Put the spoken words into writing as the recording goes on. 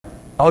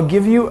I'll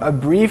give you a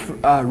brief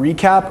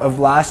recap of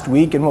last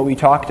week and what we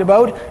talked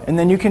about, and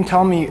then you can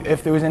tell me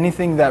if there was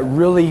anything that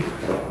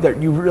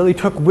you really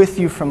took with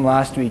you from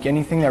last week,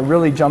 anything that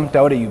really jumped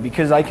out at you.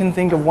 Because I can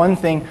think of one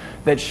thing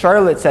that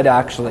Charlotte said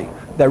actually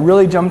that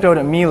really jumped out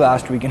at me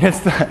last week, and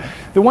it's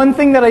the one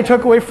thing that I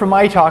took away from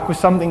my talk was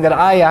something that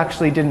I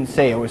actually didn't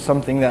say. It was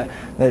something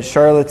that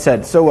Charlotte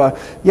said. So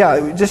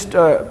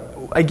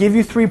I gave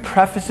you 3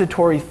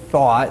 prefacetory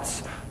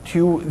thoughts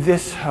to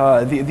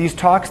these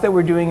talks that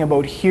we're doing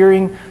about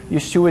hearing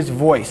Yeshua's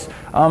voice.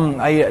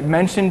 I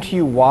mentioned to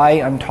you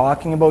why I'm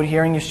talking about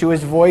hearing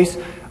Yeshua's voice.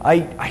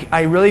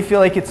 I really feel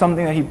like it's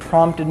something that he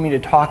prompted me to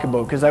talk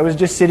about, because I was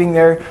just sitting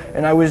there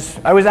and I was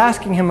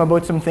asking him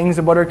about some things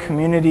about our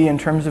community in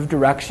terms of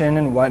direction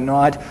and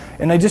whatnot,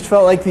 and I just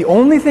felt like the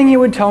only thing he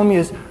would tell me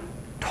is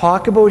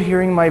talk about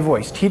hearing my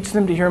voice, teach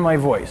them to hear my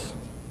voice.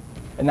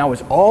 And that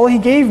was all he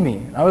gave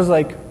me. I was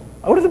like,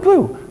 out of the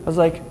blue, I was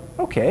like,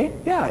 okay,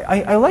 yeah,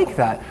 I like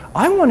that.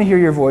 I want to hear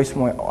your voice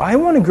more. I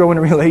want to grow in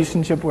a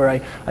relationship where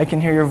I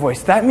can hear your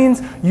voice. That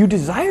means you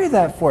desire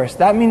that for us.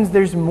 That means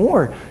there's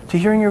more to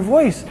hearing your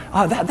voice.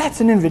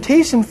 That's an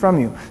invitation from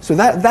you. So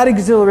that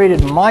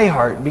exhilarated my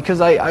heart, because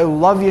I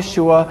love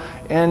Yeshua,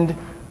 and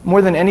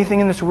more than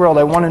anything in this world,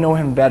 I want to know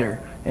him better.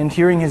 And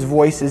hearing his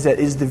voice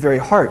is the very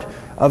heart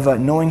of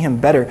knowing him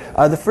better.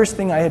 The first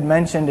thing I had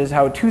mentioned is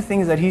how 2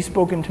 things that he's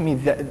spoken to me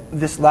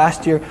this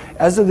last year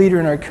as a leader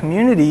in our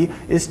community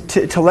is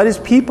to let his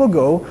people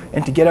go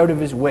and to get out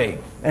of his way.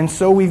 And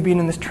so we've been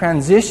in this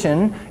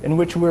transition in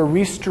which we're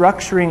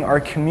restructuring our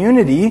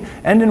community,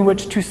 and in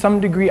which to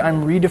some degree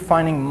I'm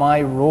redefining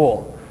my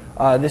role.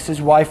 This is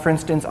why, for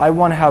instance, I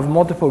want to have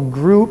multiple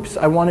groups.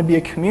 I want to be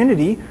a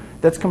community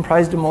that's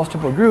comprised of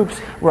multiple groups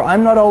where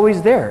I'm not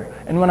always there.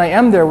 And when I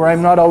am there, where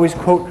I'm not always,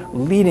 quote,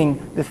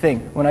 leading the thing,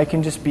 when I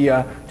can just be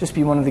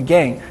one of the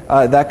gang.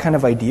 That kind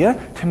of idea,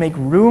 to make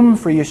room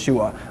for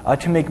Yeshua,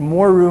 to make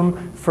more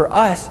room for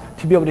us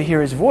to be able to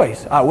hear his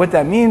voice. What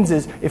that means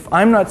is, if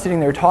I'm not sitting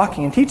there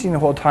talking and teaching the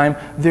whole time,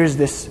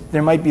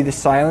 there might be this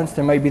silence,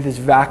 there might be this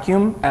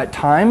vacuum at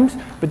times,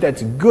 but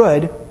that's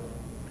good,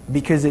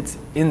 because it's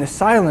in the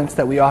silence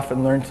that we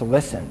often learn to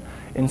listen.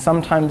 And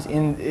sometimes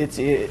when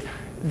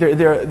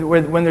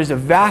there's a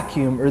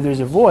vacuum or there's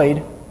a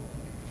void,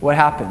 what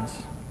happens?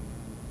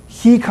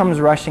 He comes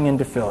rushing in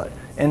to fill it.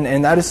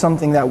 And that is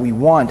something that we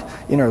want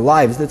in our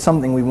lives. That's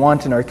something we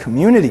want in our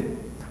community.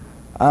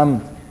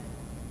 I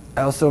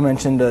also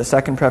mentioned a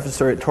second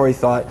prefatory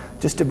thought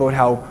just about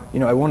how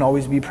I won't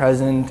always be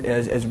present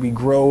as we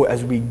grow,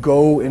 as we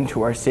go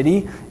into our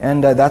city.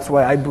 And that's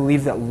why I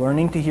believe that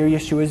learning to hear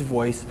Yeshua's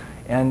voice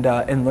and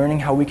learning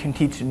how we can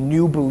teach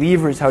new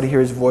believers how to hear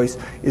his voice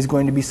is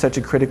going to be such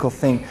a critical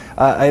thing.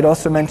 I had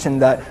also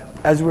mentioned that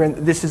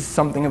this is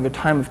something of a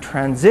time of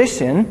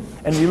transition,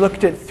 and we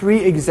looked at 3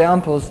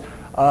 examples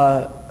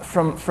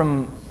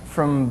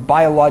from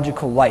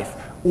biological life.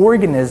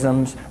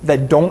 Organisms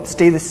that don't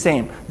stay the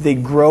same. They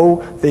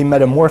grow, they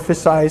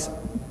metamorphosize,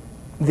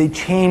 they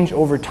change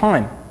over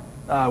time.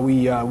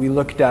 We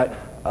looked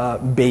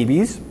at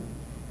babies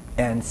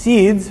and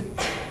seeds,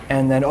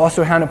 and then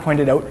also Hannah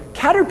pointed out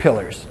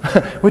caterpillars,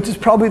 which is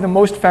probably the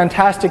most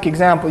fantastic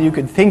example you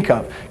could think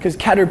of, because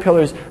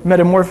caterpillars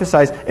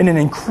metamorphosize in an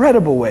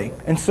incredible way.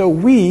 And so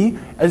we,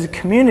 as a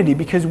community,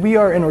 because we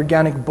are an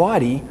organic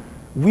body,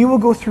 we will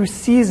go through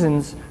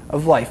seasons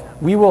of life.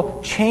 We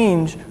will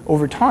change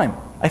over time.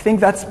 I think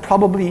that's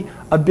probably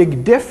a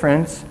big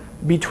difference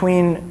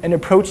between an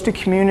approach to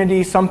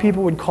community. Some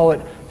people would call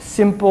it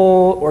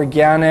simple,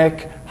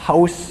 organic,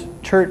 house,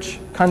 church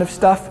kind of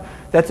stuff.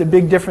 That's a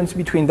big difference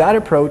between that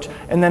approach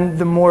and then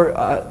the more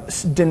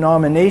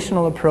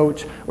denominational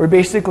approach, where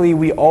basically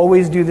we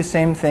always do the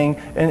same thing,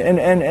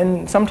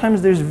 and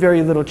sometimes there's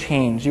very little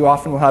change. You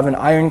often will have an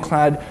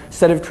ironclad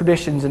set of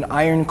traditions, an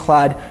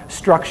ironclad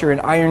structure, an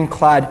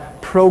ironclad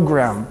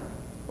program,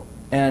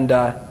 and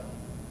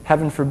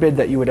heaven forbid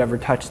that you would ever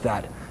touch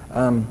that.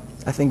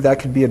 I think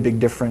that could be a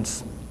big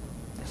difference.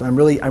 So I'm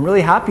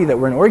really happy that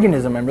we're an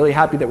organism. I'm really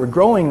happy that we're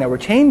growing, that we're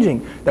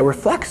changing, that we're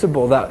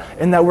flexible,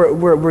 and that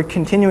we're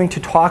continuing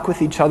to talk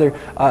with each other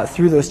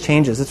through those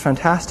changes. It's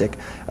fantastic.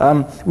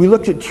 We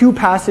looked at 2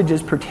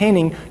 passages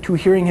pertaining to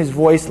hearing his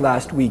voice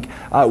last week.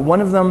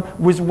 One of them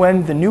was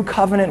when the new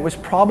covenant was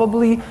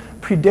probably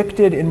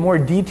predicted in more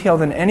detail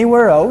than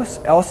anywhere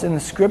else in the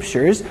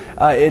scriptures.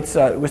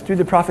 It was through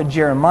the prophet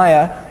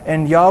Jeremiah,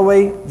 and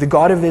Yahweh, the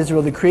God of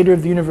Israel, the creator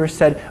of the universe,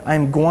 said,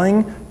 I'm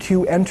going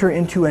to enter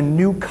into a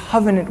new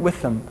covenant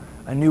with them,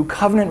 a new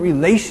covenant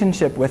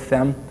relationship with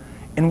them,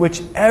 in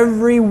which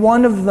every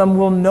one of them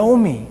will know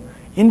me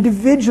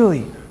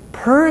individually,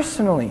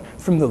 personally,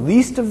 from the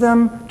least of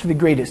them to the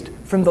greatest,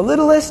 from the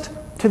littlest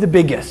to the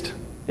biggest,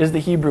 is the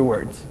Hebrew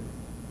words.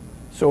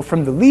 So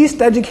from the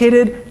least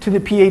educated to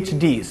the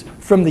PhDs,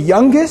 from the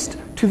youngest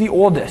to the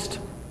oldest,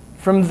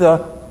 from the,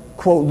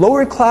 quote,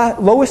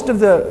 lowest of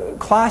the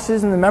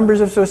classes and the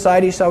members of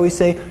society, shall we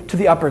say, to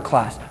the upper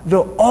class.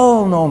 They'll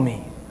all know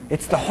me.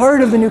 It's the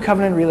heart of the new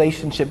covenant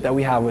relationship that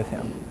we have with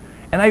him.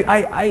 And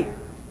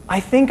I I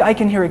think I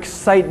can hear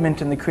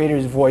excitement in the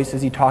Creator's voice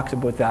as he talks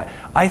about that.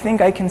 I think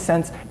I can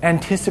sense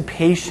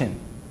anticipation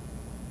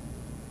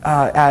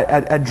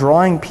at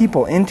drawing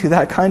people into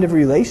that kind of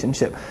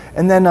relationship.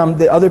 And then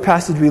the other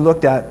passage we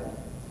looked at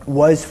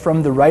was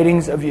from the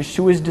writings of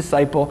Yeshua's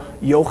disciple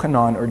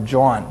Yochanan, or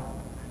John,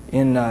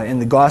 in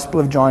the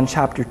Gospel of John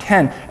chapter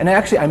 10. And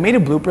I made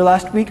a blooper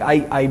last week.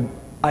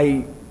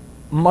 I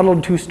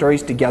muddled two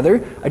stories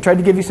together. I tried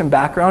to give you some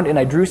background, and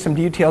I drew some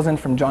details in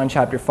from John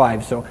chapter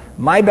 5. So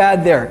my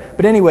bad there.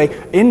 But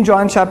anyway, in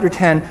John chapter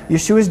 10,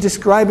 Yeshua is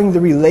describing the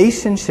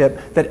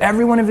relationship that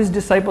every one of his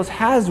disciples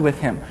has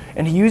with him.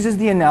 And he uses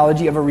the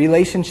analogy of a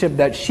relationship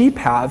that sheep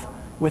have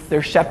with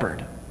their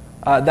shepherd.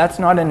 That's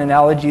not an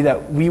analogy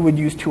that we would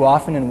use too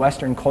often in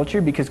Western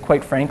culture, because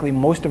quite frankly,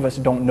 most of us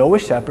don't know a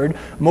shepherd.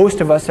 Most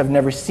of us have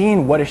never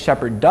seen what a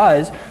shepherd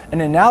does. An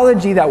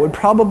analogy that would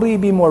probably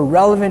be more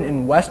relevant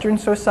in Western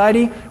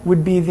society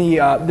would be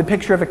the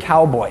picture of a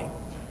cowboy.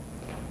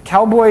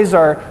 Cowboys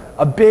are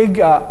a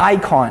big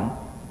icon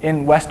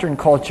in Western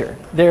culture.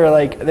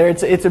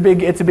 It's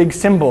a big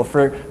symbol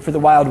for the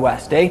Wild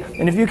West, eh?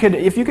 And if you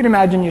could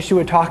imagine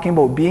Yeshua talking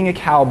about being a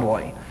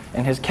cowboy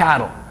and his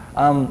cattle,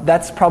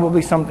 that's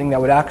probably something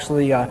that would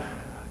actually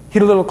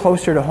hit a little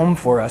closer to home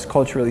for us,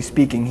 culturally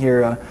speaking,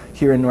 here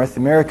in North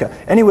America.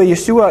 Anyway,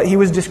 Yeshua, he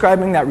was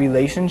describing that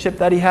relationship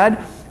that he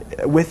had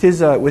with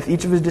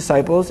each of his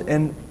disciples,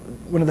 and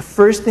one of the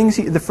first thing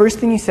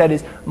he said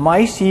is,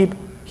 "My sheep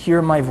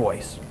hear my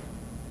voice."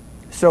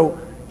 So,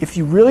 if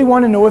you really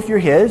want to know if you're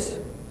his,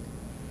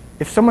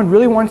 if someone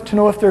really wants to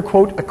know if they're,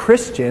 quote, a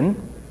Christian,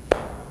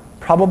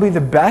 probably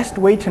the best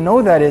way to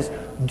know that is,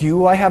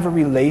 do I have a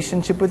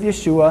relationship with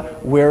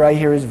Yeshua where I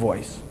hear his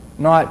voice?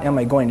 Not, am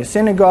I going to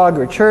synagogue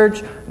or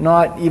church?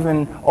 Not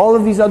even all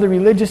of these other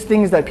religious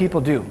things that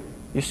people do.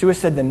 Yeshua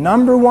said the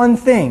number one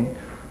thing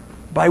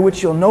by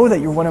which you'll know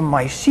that you're one of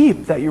my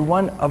sheep, that you're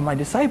one of my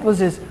disciples,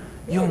 is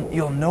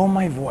you'll know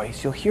my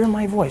voice. You'll hear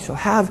my voice. You'll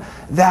have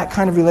that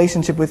kind of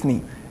relationship with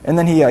me. And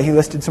then he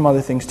listed some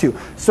other things too.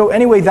 So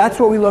anyway, that's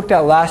what we looked at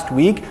last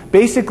week.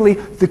 Basically,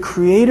 the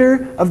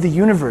creator of the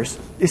universe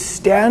is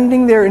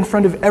standing there in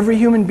front of every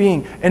human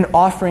being and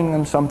offering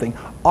them something.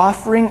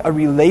 Offering a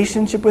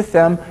relationship with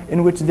them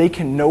in which they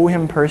can know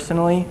him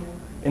personally,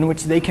 in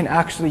which they can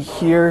actually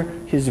hear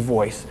his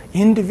voice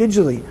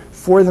individually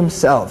for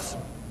themselves.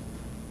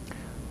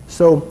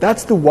 So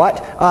that's the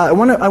what. I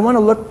want to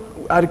look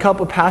at a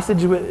couple of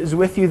passages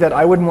with you that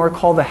I would more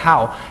call the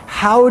how.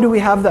 How do we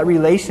have that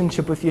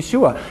relationship with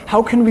Yeshua?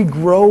 How can we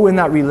grow in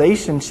that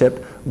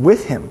relationship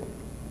with him?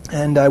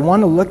 And I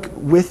want to look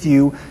with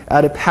you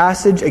at a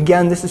passage.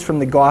 Again, this is from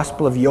the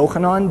Gospel of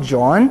Yochanan,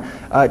 John,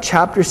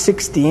 chapter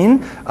 16.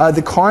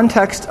 The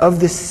context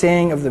of this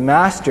saying of the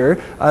Master,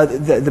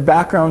 the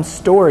background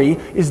story,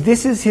 is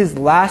this is his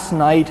last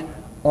night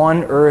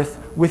on earth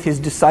with his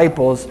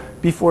disciples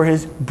before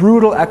his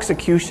brutal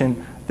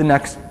execution the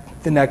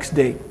next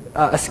day.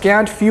 A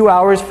scant few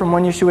hours from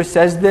when Yeshua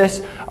says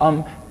this,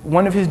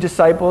 one of his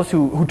disciples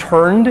who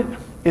turned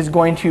is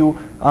going to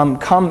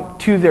come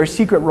to their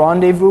secret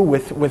rendezvous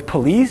with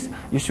police.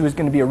 Yeshua is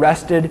going to be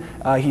arrested.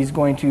 He's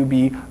going to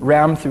be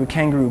rammed through a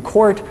kangaroo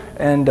court,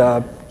 and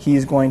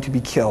he's going to be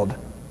killed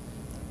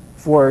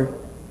for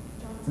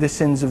the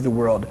sins of the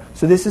world.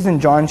 So this is in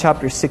John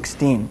chapter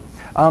 16.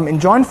 In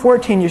John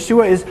 14,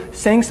 Yeshua is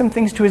saying some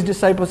things to his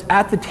disciples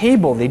at the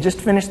table. They just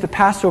finished the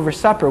Passover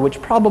supper,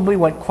 which probably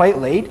went quite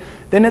late.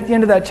 Then at the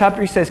end of that chapter,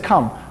 he says,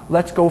 "Come,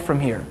 let's go from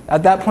here."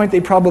 At that point, they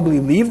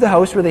probably leave the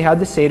house where they had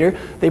the Seder.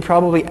 They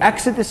probably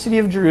exit the city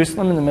of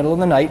Jerusalem in the middle of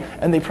the night,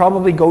 and they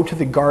probably go to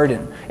the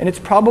garden. And it's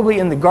probably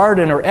in the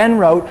garden or en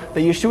route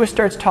that Yeshua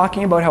starts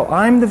talking about how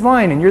I'm the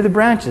vine and you're the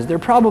branches. They're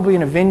probably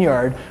in a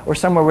vineyard or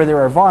somewhere where there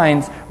are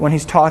vines when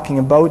he's talking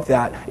about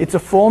that. It's a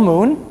full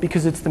moon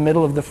because it's the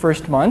middle of the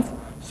first month.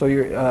 So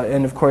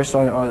and of course,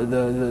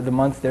 the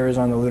month there is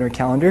on the lunar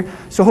calendar.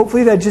 So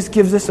hopefully that just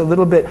gives us a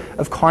little bit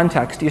of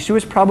context. Yeshua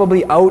is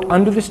probably out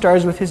under the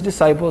stars with his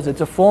disciples.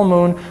 It's a full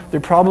moon. They're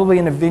probably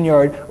in a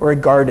vineyard or a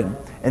garden.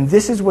 And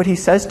this is what he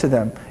says to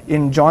them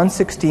in John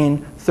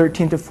 16,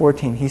 13 to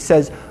 14. He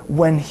says,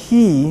 "When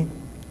he,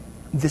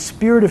 the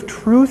Spirit of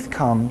truth,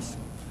 comes,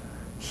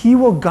 he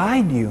will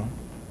guide you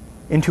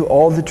into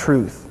all the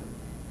truth.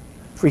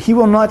 For he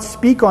will not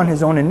speak on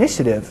his own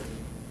initiative,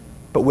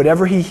 but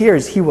whatever he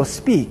hears, he will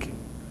speak,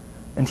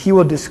 and he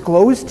will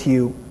disclose to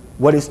you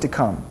what is to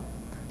come.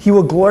 He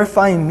will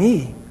glorify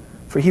me,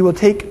 for he will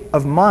take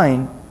of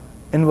mine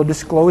and will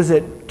disclose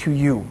it to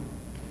you."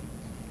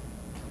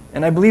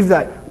 And I believe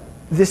that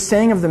this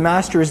saying of the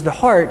Master is the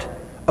heart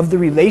of the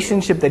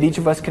relationship that each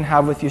of us can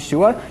have with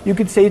Yeshua. You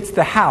could say it's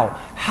the how.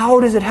 How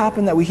does it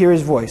happen that we hear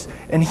his voice?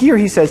 And here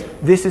he says,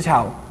 this is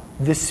how.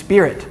 The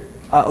Spirit.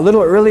 A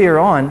little earlier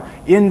on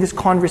in this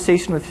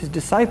conversation with his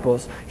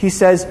disciples, he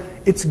says,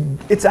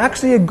 it's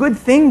actually a good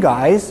thing,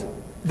 guys,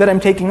 that I'm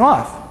taking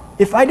off.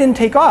 If I didn't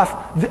take off,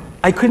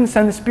 I couldn't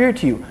send the Spirit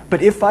to you.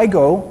 But if I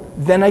go,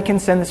 then I can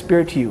send the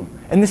Spirit to you.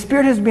 And the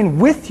Spirit has been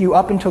with you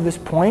up until this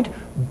point,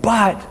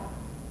 but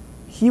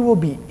he will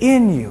be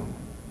in you.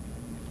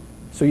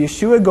 So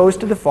Yeshua goes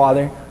to the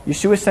Father,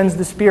 Yeshua sends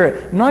the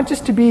Spirit, not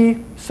just to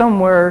be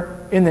somewhere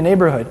in the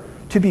neighborhood,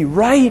 to be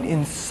right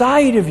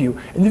inside of you,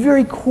 in the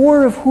very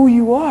core of who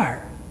you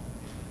are.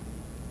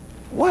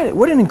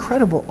 What an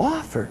incredible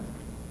offer.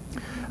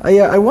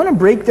 I want to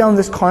break down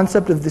this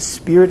concept of the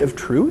Spirit of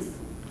truth,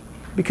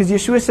 because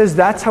Yeshua says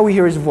that's how we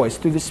hear His voice,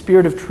 through the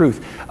Spirit of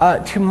truth.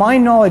 To my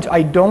knowledge,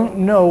 I don't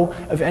know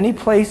of any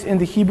place in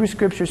the Hebrew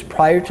Scriptures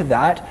prior to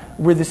that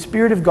where the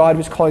Spirit of God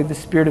was called the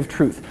Spirit of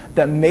truth.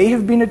 That may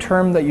have been a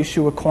term that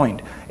Yeshua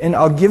coined. And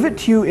I'll give it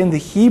to you in the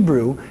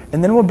Hebrew,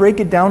 and then we'll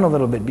break it down a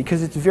little bit,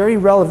 because it's very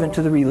relevant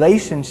to the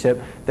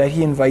relationship that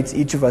He invites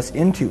each of us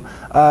into.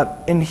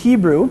 In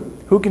Hebrew,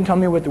 who can tell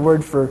me what the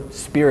word for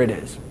spirit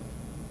is?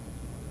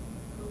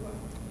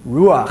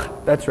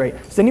 Ruach, that's right.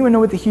 Does anyone know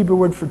what the Hebrew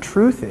word for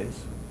truth is?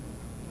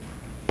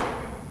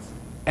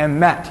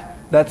 Emet,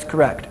 that's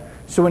correct.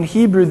 So in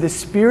Hebrew, the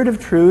Spirit of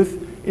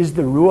truth is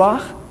the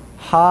Ruach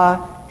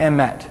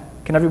ha-emet.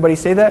 Can everybody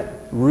say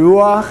that?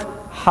 Ruach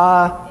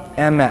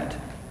ha-emet.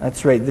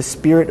 That's right, the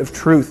Spirit of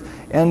truth.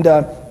 And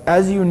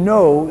as you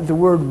know, the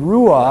word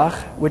Ruach,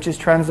 which is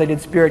translated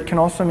spirit, can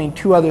also mean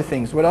two other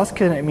things. What else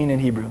can it mean in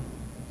Hebrew?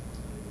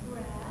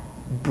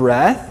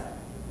 Breath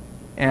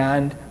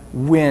and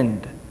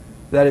wind.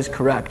 That is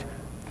correct.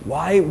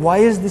 Why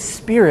is the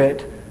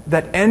Spirit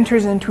that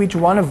enters into each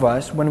one of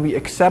us when we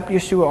accept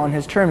Yeshua on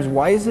His terms,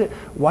 why is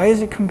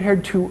it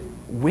compared to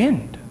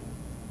wind?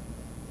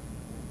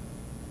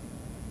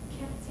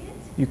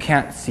 You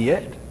can't see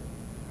it.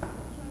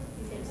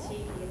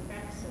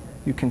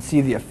 You can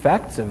see the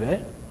effects of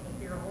it.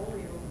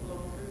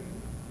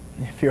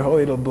 If you're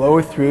holy, it'll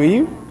blow through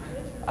you.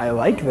 I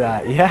like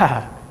that.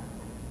 Yeah.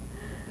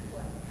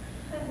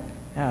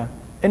 Yeah.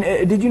 And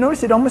did you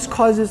notice it almost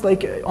causes,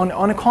 like,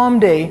 on a calm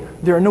day,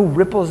 there are no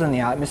ripples in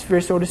the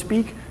atmosphere, so to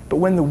speak. But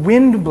when the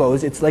wind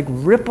blows, it's like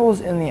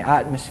ripples in the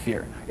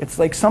atmosphere. It's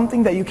like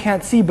something that you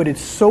can't see, but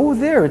it's so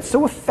there. It's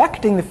so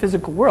affecting the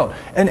physical world.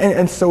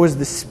 And so is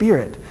the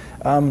Spirit.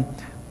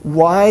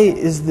 Why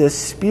is the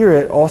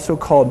Spirit also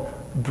called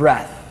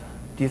breath,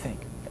 do you think?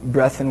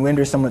 Breath and wind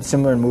are somewhat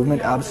similar in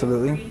movement,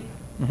 absolutely.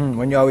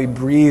 When Yahweh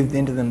breathed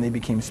into them, they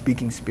became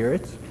speaking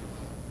spirits.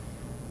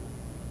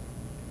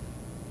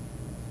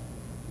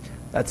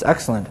 That's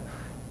excellent.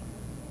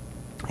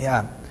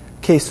 Yeah.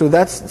 Okay, so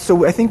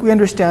I think we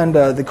understand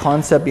the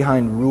concept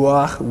behind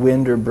ruach,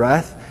 wind or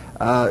breath.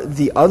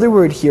 The other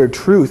word here,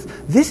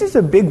 truth, this is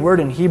a big word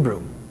in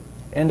Hebrew.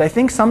 And I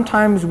think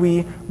sometimes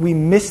we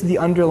miss the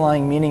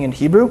underlying meaning in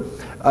Hebrew.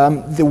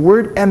 The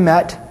word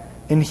emet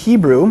in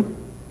Hebrew,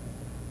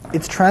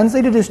 it's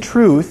translated as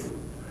truth,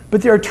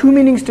 but there are two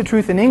meanings to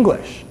truth in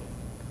English.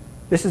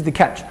 This is the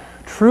catch.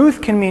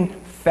 Truth can mean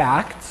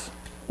facts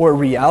or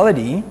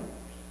reality.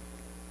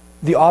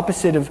 The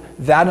opposite of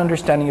that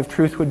understanding of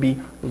truth would be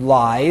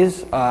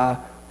lies,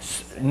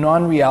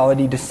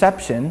 non-reality,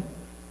 deception.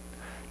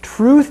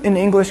 Truth in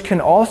English can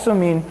also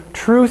mean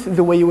truth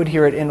the way you would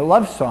hear it in a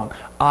love song.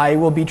 I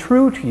will be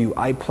true to you.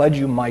 I pledge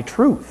you my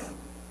truth.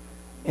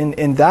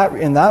 In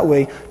that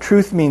way,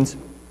 truth means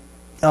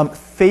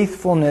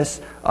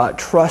faithfulness,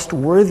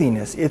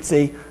 trustworthiness. It's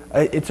a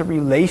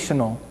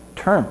relational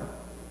term.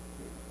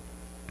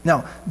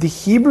 Now, the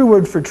Hebrew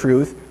word for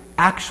truth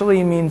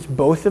actually means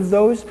both of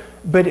those,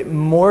 but it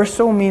more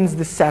so means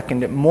the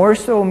second. It more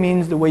so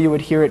means the way you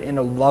would hear it in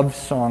a love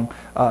song,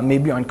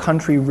 maybe on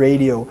country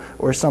radio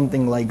or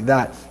something like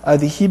that.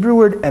 The Hebrew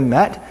word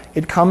emet,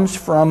 it comes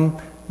from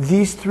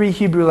these three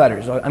Hebrew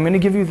letters. I'm going to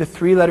give you the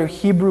three-letter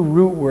Hebrew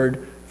root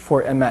word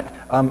for emet.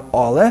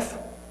 Aleph,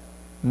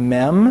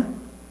 Mem,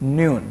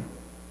 Nun.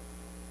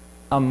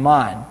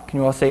 Aman. Can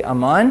you all say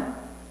Aman?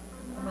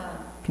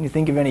 Can you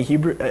think of any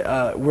Hebrew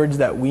words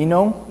that we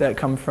know that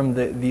come from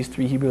these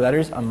three Hebrew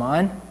letters?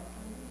 Aman?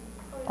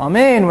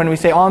 Amen. When we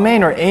say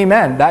Amen or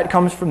Amen, that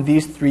comes from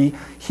these three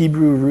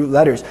Hebrew root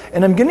letters.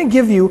 And I'm going to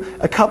give you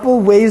a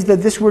couple ways that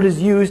this word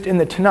is used in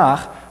the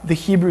Tanakh, the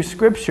Hebrew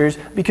Scriptures,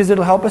 because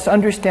it'll help us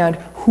understand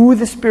who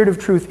the Spirit of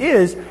Truth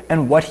is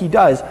and what He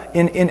does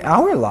in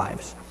our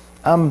lives.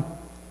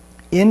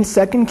 In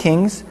 2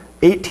 Kings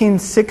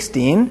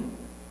 18:16,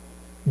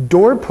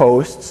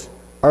 doorposts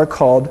are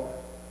called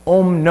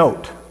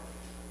omnot.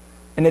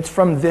 And it's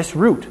from this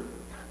root.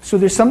 So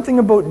there's something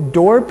about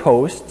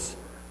doorposts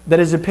that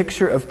is a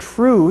picture of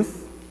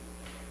truth,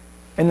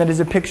 and that is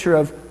a picture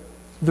of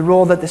the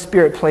role that the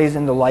Spirit plays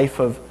in the life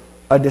of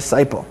a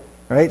disciple.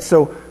 Right?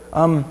 So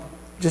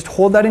just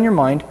hold that in your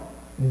mind.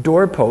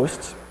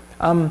 Doorposts.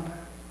 Can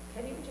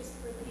you just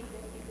repeat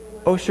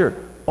that? Oh, sure.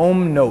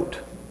 Omnot.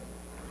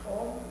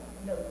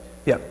 Omnot.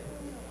 Yep.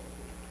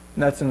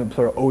 And that's in the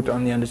plural. Ot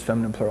on the end is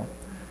feminine plural.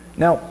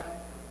 Now,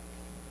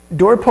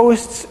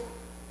 doorposts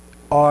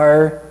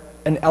are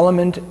an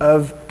element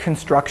of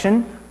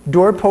construction.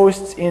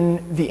 Doorposts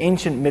in the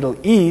ancient Middle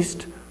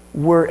East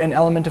were an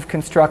element of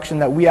construction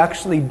that we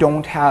actually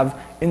don't have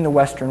in the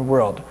Western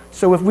world.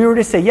 So if we were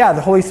to say, yeah,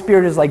 the Holy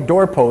Spirit is like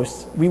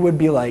doorposts, we would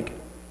be like,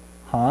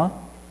 huh?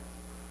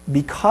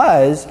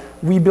 Because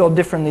we build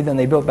differently than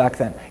they built back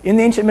then. In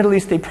the ancient Middle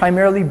East, they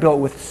primarily built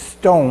with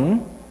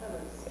stone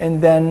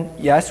and then,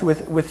 yes,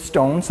 with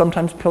stone.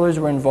 Sometimes pillars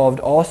were involved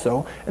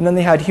also. And then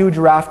they had huge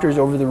rafters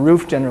over the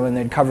roof generally, and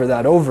they'd cover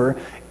that over.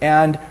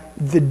 And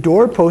the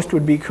doorpost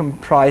would be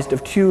comprised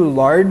of 2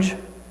 large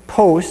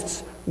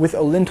posts with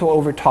a lintel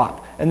over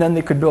top. And then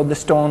they could build the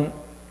stone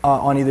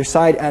on either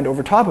side and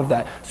over top of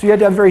that. So you had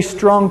to have very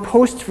strong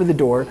posts for the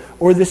door,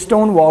 or the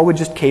stone wall would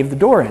just cave the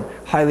door in.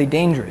 Highly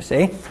dangerous,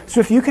 eh? So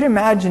if you could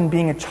imagine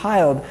being a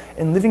child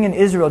and living in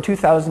Israel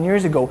 2,000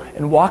 years ago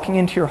and walking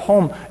into your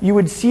home, you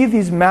would see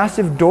these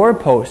massive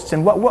doorposts,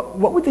 and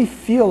what would they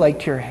feel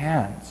like to your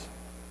hands?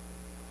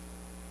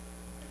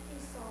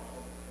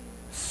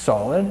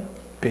 Solid,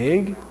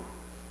 big,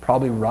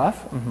 probably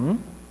rough.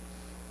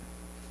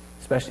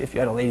 Especially if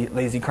you had a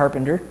lazy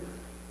carpenter.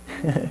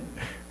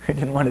 I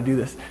didn't want to do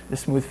this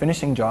smooth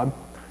finishing job.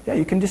 Yeah,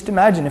 you can just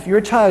imagine, if you're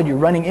a child, you're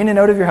running in and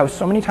out of your house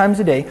so many times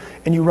a day,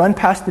 and you run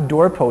past the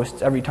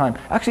doorposts every time.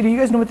 Actually, do you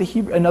guys know what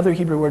another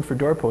Hebrew word for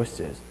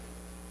doorposts is?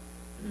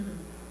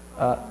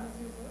 A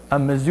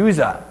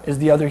mezuzah is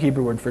the other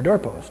Hebrew word for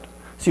doorpost.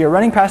 So you're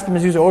running past the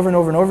mezuzah over and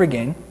over and over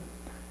again,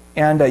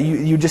 and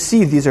you just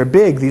see these are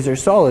big, these are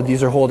solid,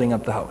 these are holding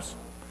up the house.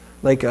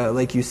 Like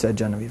you said,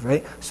 Genevieve,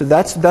 right? So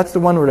that's the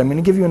one word. I'm going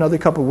to give you another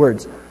couple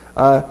words.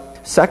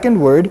 Second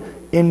word,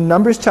 in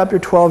Numbers chapter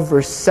 12,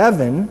 verse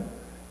 7,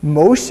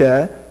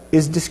 Moshe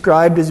is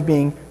described as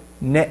being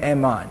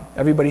Ne'eman.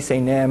 Everybody say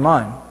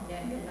Ne'eman.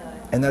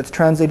 And that's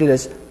translated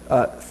as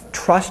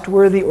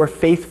trustworthy or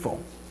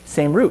faithful.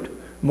 Same root.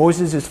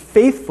 Moses is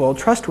faithful,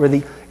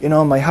 trustworthy in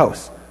all my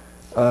house,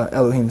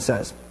 Elohim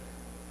says.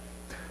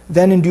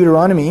 Then in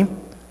Deuteronomy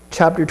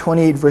chapter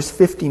 28, verse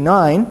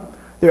 59,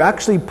 there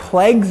actually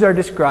plagues are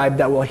described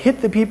that will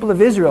hit the people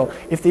of Israel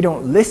if they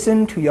don't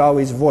listen to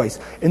Yahweh's voice.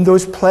 And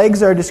those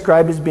plagues are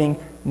described as being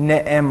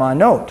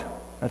ne'emanot.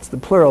 That's the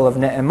plural of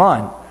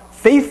ne'eman.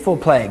 Faithful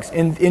plagues.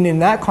 And in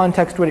that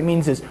context, what it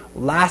means is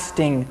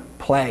lasting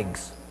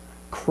plagues.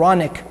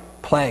 Chronic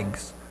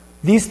plagues.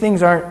 These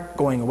things aren't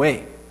going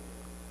away.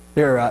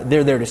 They're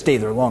there to stay.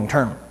 They're long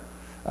term.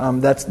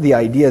 That's the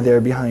idea there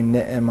behind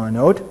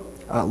ne'emanot.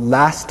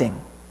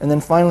 Lasting. And then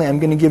finally, I'm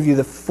going to give you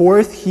the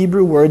 4th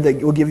Hebrew word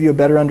that will give you a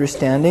better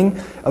understanding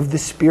of the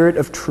Spirit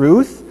of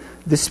truth.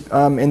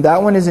 And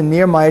that one is in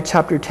Nehemiah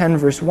chapter 10,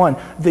 verse 1.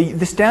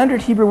 The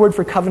standard Hebrew word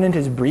for covenant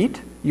is brit.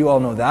 You all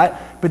know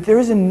that. But there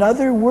is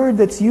another word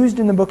that's used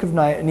in the book of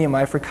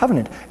Nehemiah for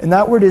covenant. And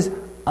that word is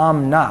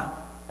amna.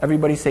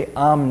 Everybody say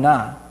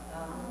amna.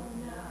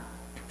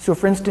 So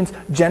for instance,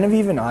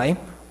 Genevieve and I,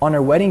 on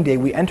our wedding day,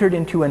 we entered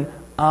into an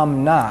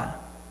amna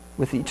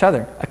with each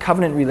other, a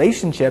covenant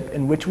relationship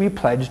in which we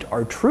pledged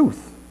our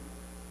truth,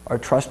 our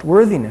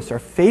trustworthiness, our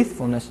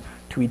faithfulness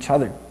to each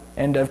other.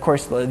 And of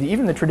course,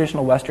 even the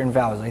traditional Western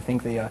vows, I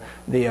think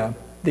they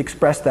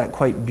express that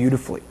quite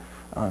beautifully,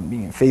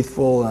 being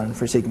faithful and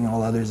forsaking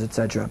all others,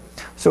 etc.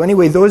 So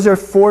anyway, those are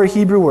 4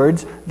 Hebrew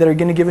words that are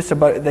going to give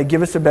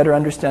us a better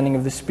understanding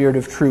of the Spirit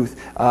of truth: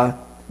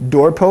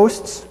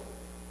 doorposts,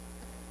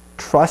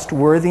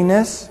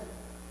 trustworthiness,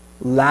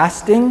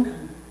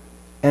 lasting,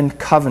 and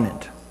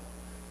covenant.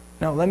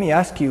 Now, let me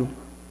ask you,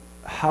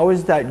 how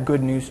is that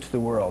good news to the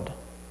world?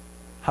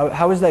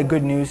 How is that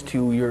good news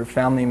to your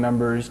family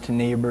members, to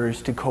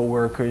neighbors, to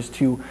co-workers,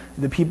 to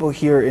the people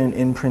here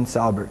in Prince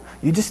Albert?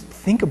 You just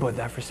think about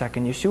that for a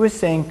second. Yeshua is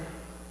saying,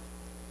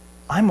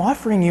 I'm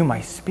offering you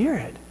my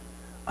Spirit.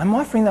 I'm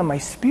offering that my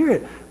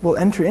Spirit will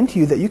enter into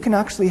you, that you can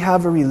actually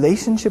have a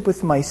relationship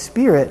with my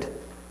Spirit.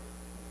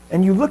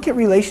 And you look at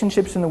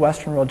relationships in the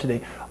Western world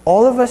today.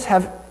 All of us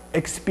have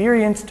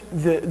experienced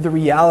the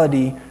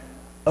reality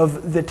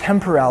of the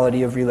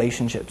temporality of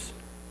relationships.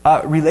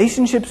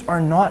 Relationships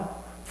are not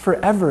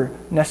forever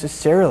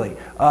necessarily.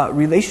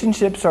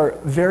 Relationships are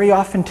very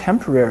often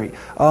temporary.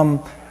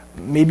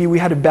 Maybe we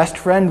had a best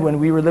friend when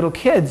we were little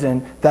kids,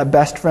 and that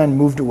best friend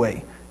moved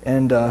away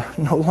and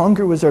no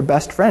longer was our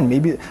best friend.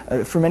 Maybe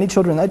for many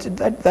children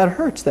that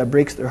hurts, that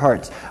breaks their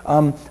hearts.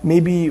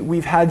 Maybe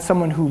we've had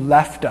someone who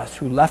left us,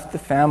 who left the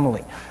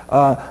family.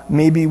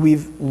 Maybe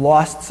we've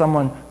lost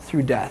someone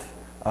through death.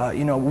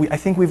 I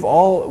think we've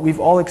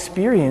all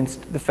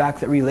experienced the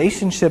fact that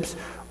relationships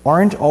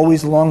aren't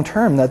always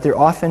long-term, that they're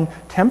often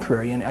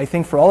temporary. And I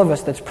think for all of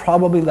us, that's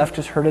probably left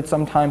us hurt at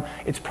some time.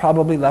 It's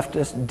probably left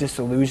us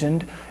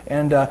disillusioned.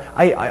 And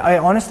I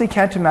honestly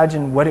can't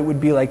imagine what it would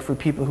be like for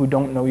people who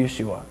don't know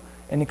Yeshua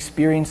and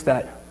experience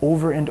that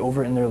over and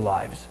over in their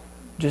lives.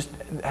 Just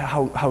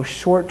how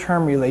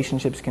short-term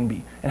relationships can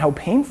be and how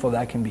painful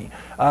that can be.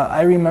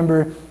 I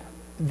remember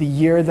the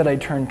year that I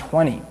turned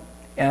 20.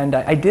 And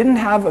I didn't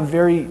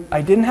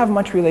have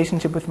much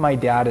relationship with my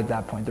dad at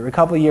that point. There were a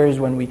couple of years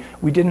when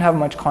we didn't have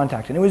much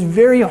contact. And it was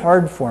very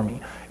hard for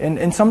me.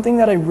 And something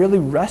that I really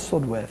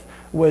wrestled with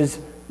was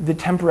the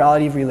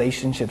temporality of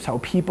relationships, how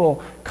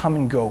people come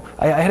and go.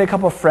 I had a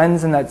couple of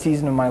friends in that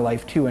season of my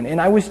life too.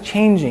 And I was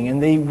changing,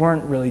 and they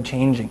weren't really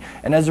changing.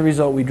 And as a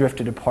result, we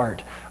drifted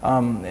apart.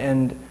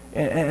 And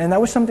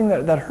that was something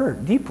that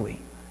hurt deeply.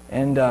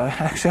 And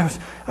actually,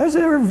 I was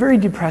a very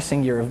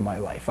depressing year of my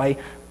life.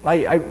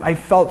 I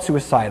felt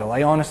suicidal.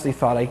 I honestly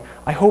thought,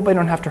 I hope I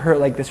don't have to hurt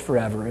like this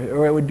forever,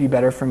 or it would be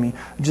better for me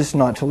just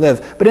not to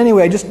live. But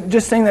anyway,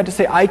 just saying that to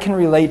say I can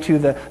relate to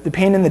the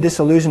pain and the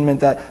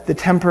disillusionment that the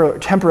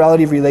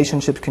temporality of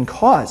relationships can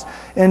cause.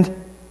 And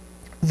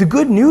the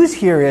good news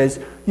here is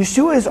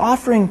Yeshua is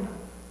offering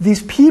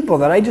these people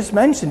that I just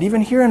mentioned, even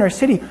here in our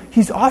city,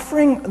 he's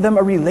offering them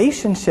a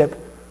relationship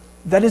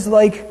that is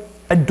like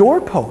a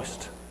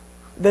doorpost,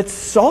 that's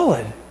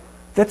solid,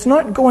 that's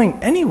not going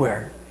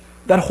anywhere,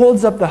 that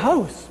holds up the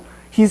house.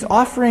 He's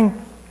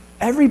offering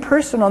every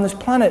person on this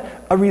planet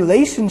a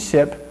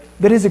relationship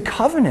that is a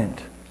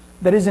covenant,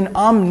 that is an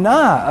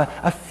amna,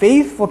 a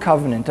faithful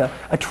covenant,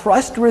 a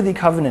trustworthy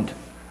covenant,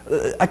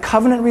 a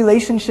covenant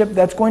relationship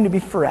that's going to be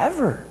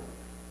forever.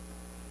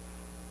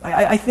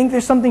 I think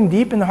there's something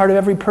deep in the heart of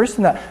every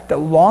person that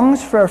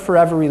longs for a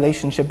forever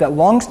relationship, that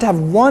longs to have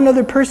one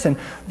other person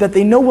that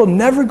they know will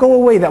never go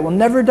away, that will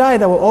never die,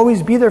 that will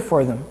always be there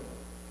for them.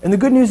 And the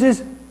good news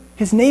is,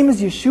 his name is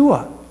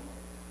Yeshua.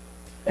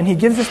 And he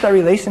gives us that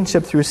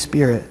relationship through his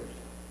Spirit.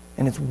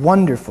 And it's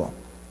wonderful.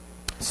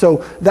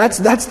 So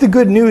that's the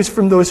good news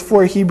from those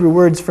 4 Hebrew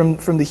words from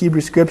the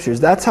Hebrew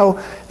Scriptures. That's how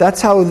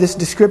this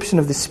description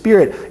of the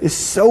Spirit is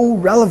so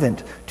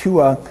relevant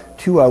to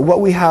what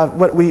we have,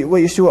 what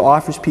Yeshua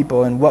offers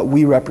people, and what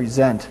we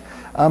represent.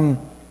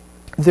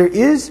 There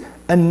is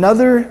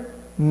another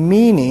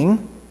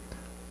meaning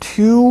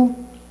to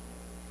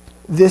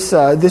this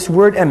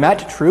word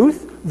emet,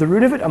 truth. The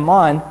root of it,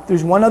 aman.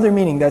 There's one other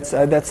meaning that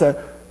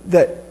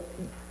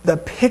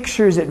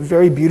pictures it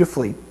very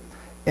beautifully,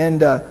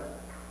 and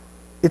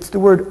it's the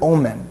word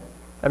omen.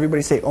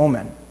 Everybody say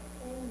omen.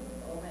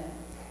 Amen.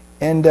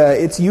 And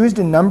it's used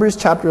in Numbers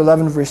chapter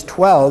 11, verse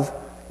 12,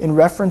 in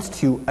reference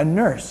to a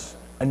nurse,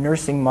 a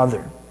nursing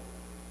mother.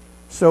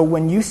 So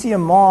when you see a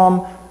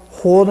mom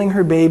holding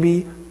her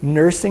baby,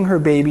 nursing her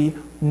baby,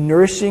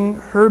 nourishing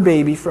her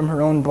baby from her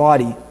own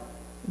body,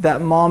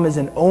 that mom is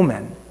an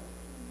omen.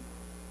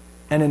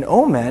 And an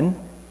omen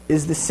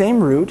is the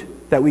same root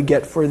that we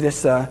get for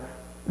this, the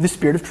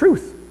Spirit of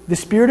Truth. The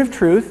Spirit of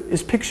Truth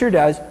is pictured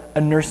as a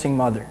nursing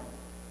mother.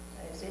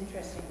 It's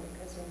interesting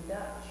because in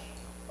Dutch,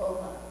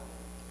 oma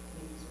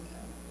means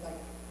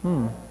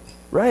like...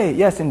 Right,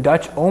 yes, in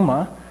Dutch,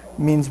 oma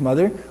means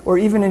mother, or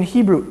even in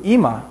Hebrew,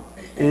 ima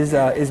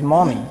is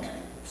mommy.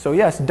 So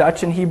yes,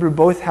 Dutch and Hebrew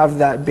both have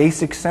that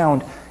basic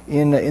sound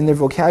in their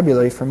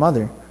vocabulary for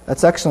mother.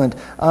 That's excellent.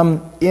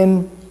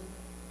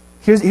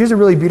 Here's a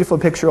really beautiful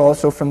picture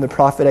also from the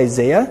prophet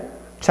Isaiah,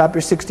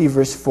 chapter 60,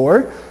 verse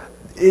 4.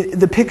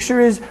 The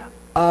picture is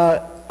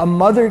a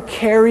mother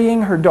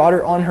carrying her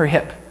daughter on her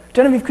hip.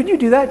 Genevieve, could you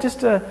do that?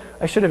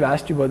 I should have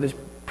asked you about this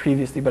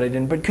previously, but I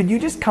didn't. But could you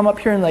just come up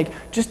here and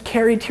just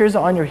carry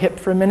Tirza on your hip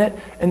for a minute?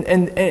 And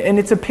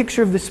it's a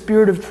picture of the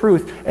Spirit of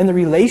Truth and the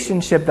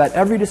relationship that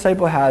every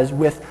disciple has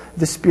with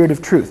the Spirit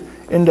of Truth.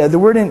 And the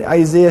word in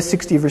Isaiah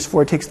 60, verse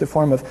 4 takes the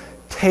form of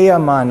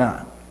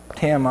te'amana.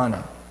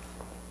 Te'amana.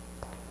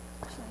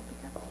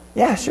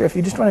 Yeah, sure. If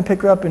you just want to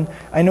pick her up, and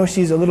I know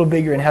she's a little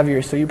bigger and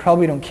heavier, so you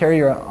probably don't carry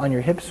her on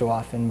your hip so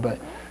often. But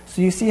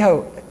so you see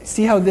how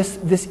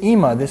this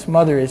Ima, this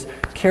mother, is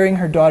carrying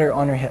her daughter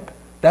on her hip.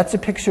 That's a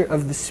picture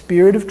of the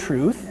Spirit of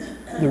Truth,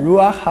 the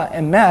Ruach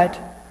HaEmet,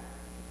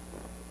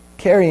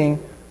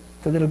 carrying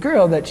the little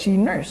girl that she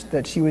nursed,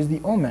 that she was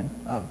the omen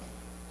of.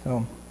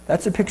 So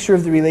that's a picture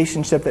of the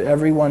relationship that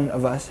every one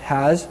of us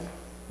has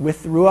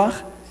with the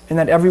Ruach, and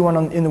that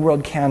everyone in the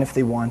world can if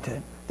they want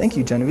it. Thank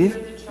you, Genevieve.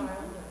 We're the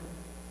child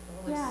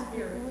and the Holy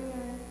Spirit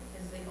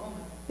is the omen.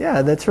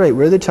 Yeah, that's right.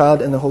 We're the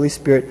child, and the Holy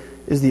Spirit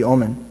is the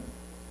omen.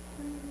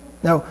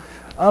 Now,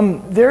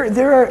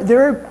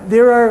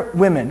 there are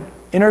women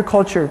in our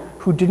culture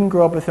who didn't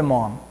grow up with a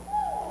mom.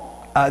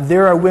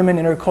 There are women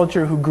in our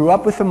culture who grew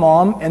up with a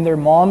mom, and their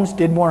moms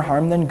did more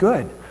harm than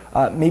good.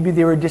 Maybe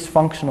they were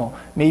dysfunctional.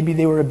 Maybe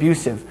they were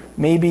abusive.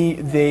 Maybe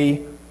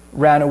they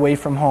ran away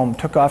from home,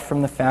 took off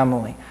from the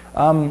family.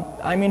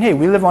 Hey,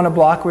 we live on a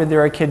block where there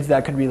are kids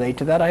that could relate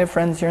to that. I have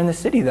friends here in the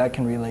city that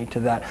can relate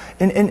to that.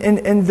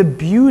 And the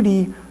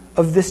beauty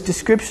of this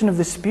description of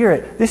the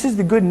Spirit, this is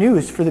the good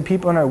news for the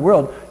people in our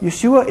world.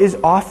 Yeshua is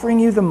offering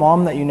you the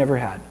mom that you never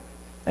had.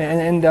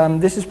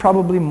 And this is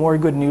probably more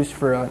good news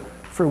for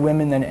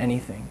women than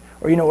anything.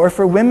 Or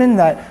for women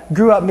that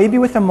grew up maybe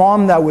with a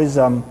mom that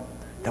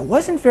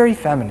wasn't very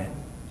feminine.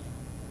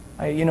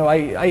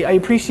 I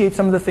appreciate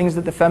some of the things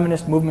that the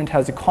feminist movement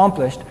has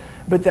accomplished,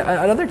 but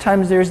at other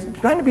times there's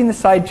kind of been the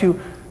side to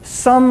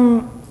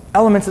some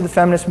elements of the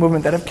feminist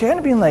movement that have kind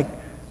of been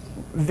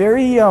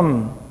very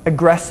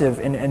aggressive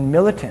and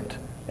militant.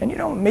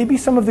 And maybe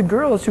some of the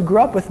girls who grew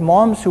up with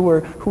moms who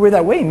were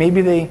that way,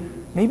 maybe they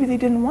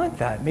didn't want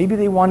that. Maybe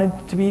they wanted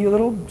to be a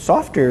little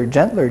softer,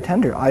 gentler,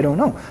 tender. I don't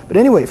know. But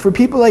anyway, for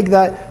people like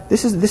that,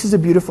 this is a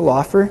beautiful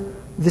offer.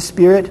 The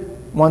Spirit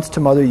wants to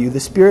mother you. The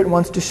Spirit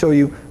wants to show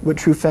you what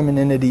true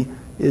femininity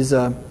is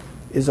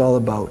all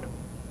about.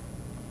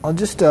 I'll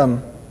just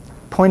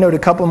point out a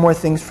couple more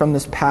things from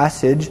this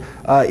passage.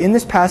 In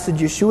this passage,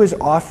 Yeshua is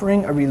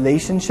offering a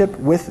relationship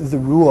with the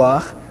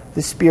Ruach,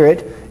 the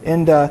Spirit,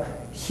 and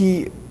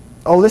he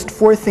I'll list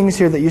 4 things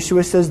here that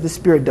Yeshua says the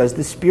Spirit does.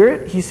 The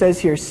Spirit, he says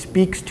here,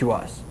 speaks to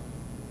us.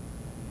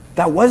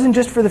 That wasn't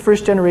just for the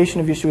first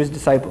generation of Yeshua's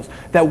disciples.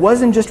 That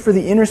wasn't just for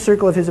the inner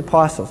circle of his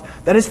apostles.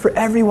 That is for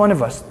every one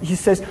of us. He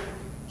says,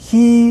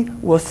 he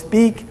will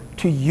speak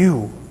to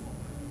you.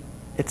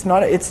 It's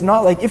not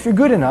like if you're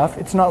good enough.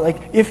 It's not like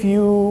if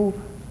you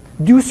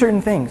do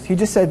certain things. He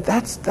just said,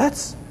 that's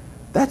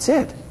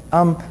it.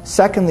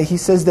 Secondly, he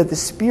says that the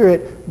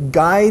Spirit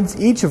guides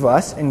each of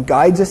us and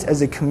guides us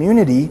as a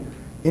community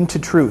into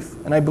truth.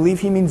 And I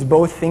believe he means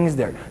both things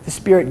there. The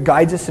Spirit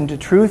guides us into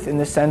truth in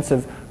the sense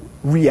of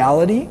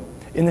reality,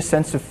 in the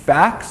sense of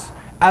facts,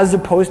 as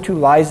opposed to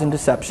lies and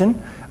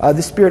deception.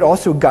 The Spirit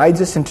also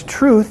guides us into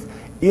truth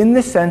in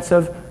the sense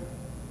of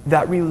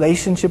that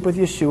relationship with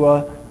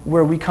Yeshua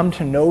where we come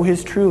to know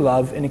his true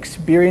love and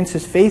experience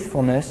his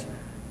faithfulness,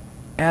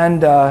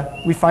 and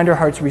we find our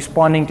hearts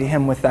responding to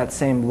him with that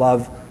same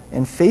love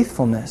and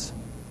faithfulness.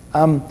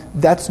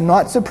 That's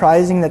not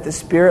surprising that the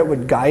Spirit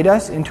would guide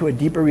us into a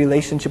deeper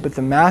relationship with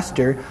the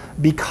Master,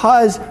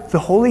 because the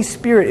Holy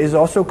Spirit is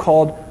also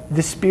called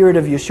the Spirit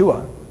of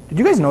Yeshua. Did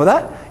you guys know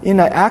that?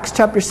 In Acts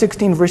chapter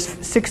 16, verse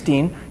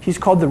 16, he's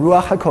called the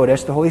Ruach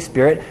HaKodesh, the Holy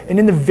Spirit, and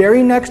in the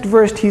very next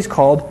verse, he's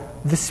called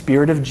the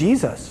Spirit of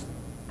Jesus,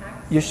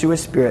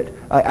 Yeshua's Spirit.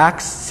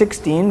 Acts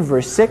 16,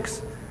 verse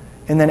 6,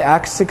 and then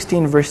Acts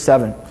 16, verse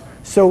 7.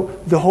 So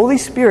the Holy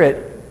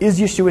Spirit is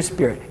Yeshua's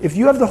Spirit. If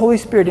you have the Holy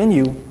Spirit in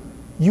you,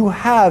 you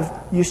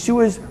have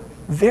Yeshua's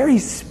very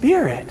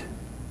Spirit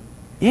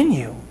in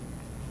you.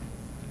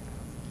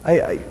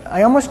 I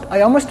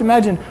almost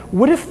imagine,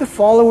 what if the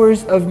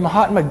followers of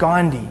Mahatma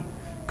Gandhi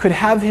could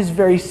have his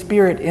very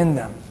Spirit in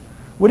them?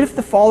 What if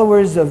the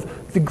followers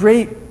of the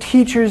great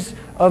teachers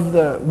of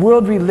the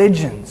world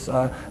religions,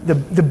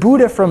 the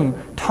Buddha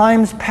from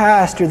times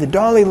past, or the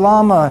Dalai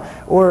Lama,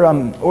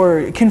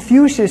 or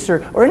Confucius,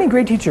 or any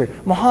great teacher,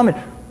 Muhammad,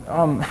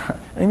 I'm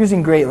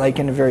using great like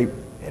in a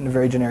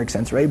very generic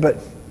sense, right? But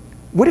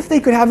what if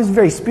they could have his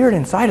very Spirit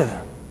inside of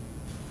them?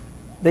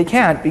 They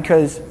can't,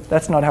 because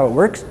that's not how it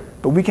works.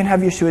 But we can have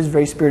Yeshua's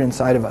very Spirit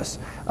inside of us.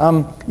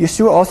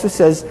 Yeshua also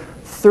says,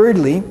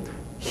 thirdly,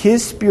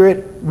 his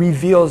Spirit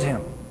reveals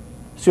him.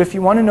 So if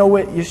you want to know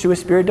what Yeshua's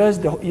Spirit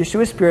does, the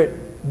Yeshua's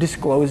Spirit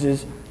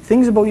discloses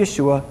things about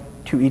Yeshua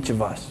to each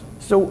of us.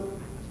 So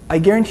I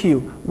guarantee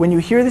you, when you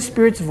hear the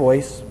Spirit's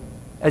voice,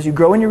 as you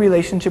grow in your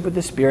relationship with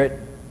the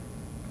Spirit,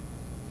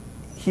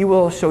 he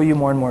will show you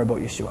more and more about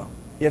Yeshua.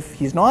 If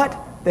he's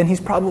not, then he's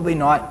probably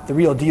not the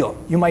real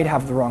deal. You might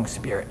have the wrong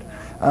Spirit.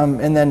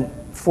 And then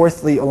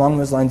fourthly, along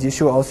those lines,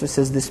 Yeshua also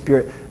says the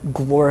Spirit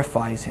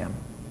glorifies him.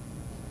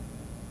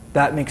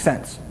 That makes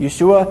sense.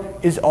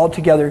 Yeshua is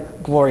altogether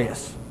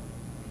glorious.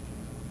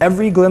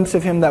 Every glimpse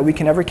of him that we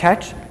can ever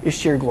catch is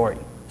sheer glory.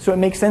 So it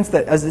makes sense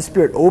that as the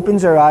Spirit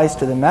opens our eyes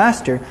to the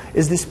Master,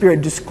 as the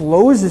Spirit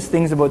discloses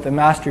things about the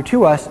Master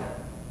to us,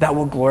 that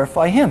will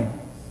glorify him.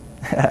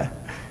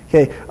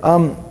 Okay,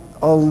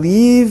 I'll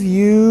leave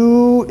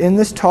you in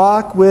this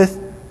talk with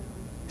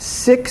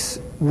 6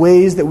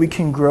 ways that we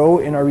can grow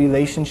in our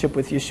relationship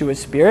with Yeshua's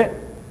Spirit.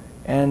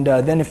 And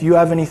then if you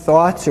have any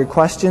thoughts or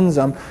questions,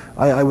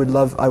 I would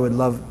love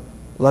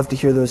to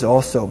hear those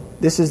also.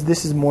 This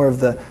is more of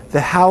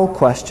the how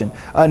question.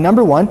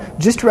 Number 1,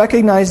 just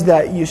recognize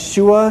that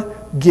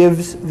Yeshua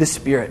gives the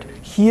Spirit.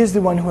 He is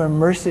the one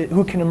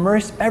who can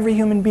immerse every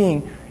human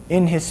being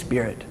in his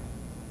Spirit.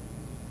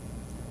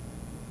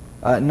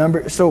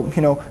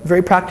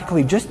 Very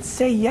practically, just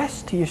say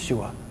yes to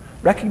Yeshua.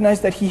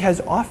 Recognize that he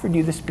has offered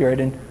you the Spirit,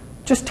 and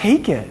just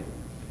take it.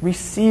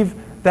 Receive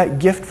that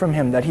gift from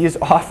him that he is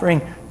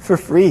offering for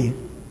free.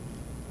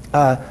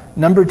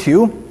 Number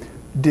 2,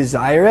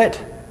 desire it.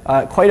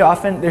 Quite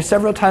often, there's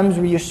several times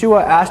where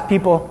Yeshua asked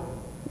people,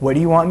 what do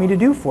you want me to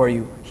do for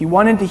you? He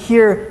wanted to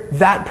hear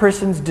that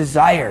person's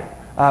desire.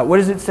 What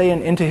does it say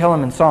in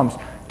Tehillim and Psalms?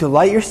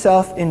 Delight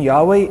yourself in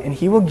Yahweh, and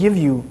he will give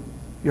you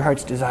your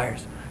heart's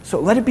desires. So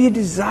let it be a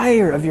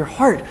desire of your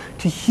heart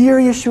to hear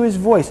Yeshua's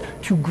voice,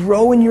 to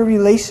grow in your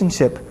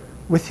relationship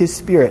with his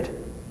Spirit.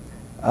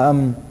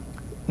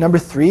 Number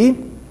 3,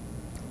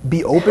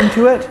 be open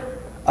to it.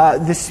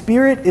 The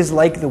Spirit is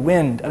like the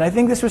wind. And I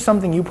think this was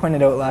something you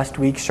pointed out last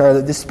week,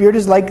 Charlotte. The Spirit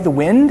is like the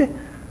wind.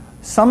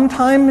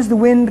 Sometimes the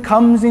wind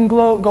comes and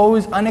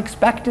goes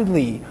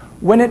unexpectedly,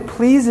 when it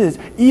pleases.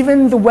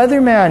 Even the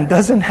weatherman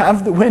doesn't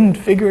have the wind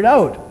figured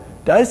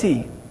out, does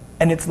he?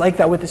 And it's like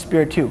that with the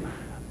Spirit too.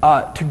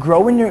 To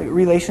grow in your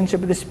relationship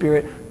with the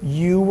Spirit,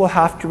 you will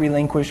have to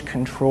relinquish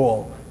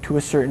control to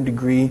a certain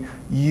degree.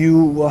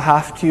 You will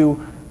have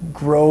to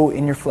grow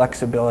in your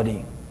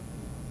flexibility.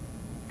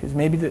 Because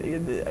maybe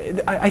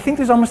I think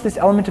there's almost this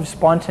element of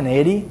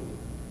spontaneity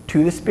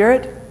to the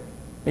Spirit.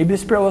 Maybe the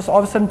Spirit will all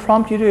of a sudden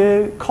prompt you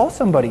to call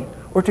somebody,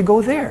 or to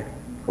go there,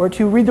 or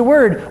to read the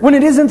Word when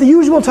it isn't the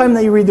usual time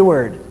that you read the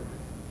Word.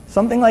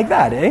 Something like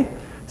that, eh?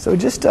 So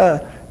just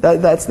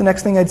that's the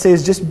next thing I'd say,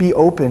 is just be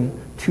open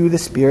to the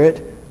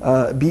Spirit.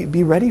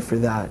 Be ready for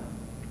that.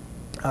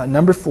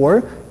 Number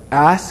 4,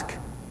 ask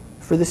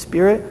for the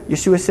Spirit.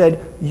 Yeshua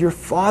said, your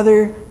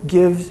Father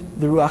gives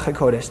the Ruach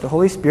HaKodesh, the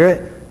Holy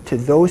Spirit, to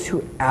those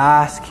who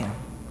ask him.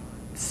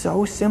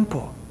 So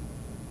simple.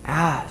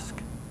 Ask.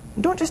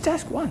 And don't just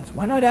ask once.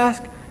 Why not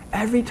ask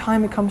every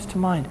time it comes to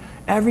mind?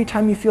 Every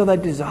time you feel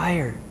that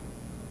desire.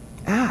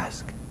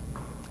 Ask.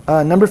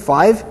 Number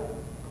 5,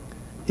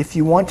 if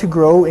you want to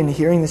grow in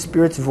hearing the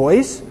Spirit's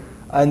voice,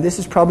 and this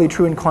is probably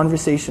true in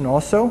conversation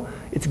also,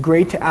 it's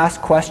great to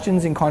ask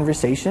questions in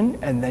conversation,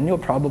 and then you'll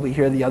probably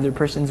hear the other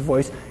person's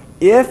voice.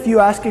 If you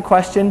ask a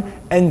question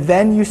and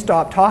then you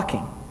stop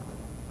talking,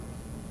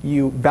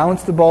 you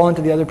bounce the ball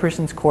into the other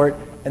person's court,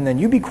 and then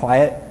you be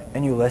quiet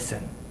and you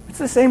listen. It's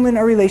the same in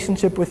our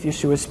relationship with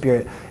Yeshua's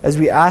Spirit. As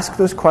we ask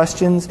those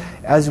questions,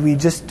 as we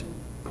just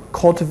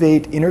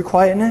cultivate inner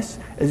quietness,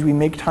 as we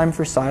make time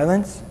for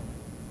silence,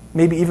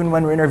 maybe even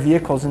when we're in our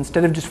vehicles,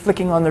 instead of just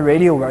flicking on the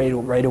radio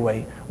right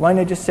away, why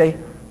not just say,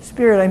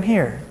 Spirit, I'm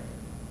here.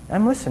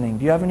 I'm listening.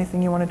 Do you have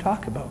anything you want to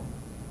talk about?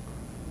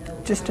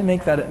 Just to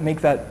make that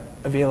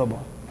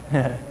available.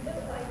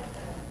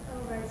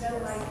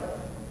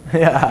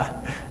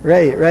 Yeah,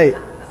 right.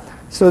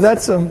 So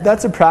that's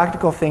a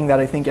practical thing that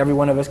I think every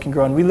one of us can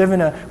grow in. We live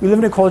in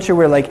a culture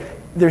where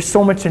there's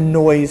so much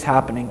noise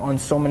happening on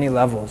so many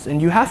levels,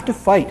 and you have to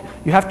fight.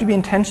 You have to be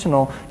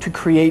intentional to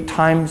create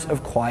times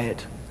of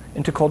quiet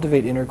and to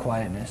cultivate inner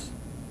quietness.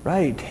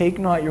 Right? Take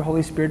not your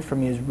Holy Spirit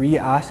from me is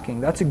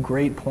re-asking. That's a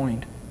great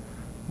point.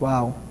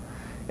 Wow.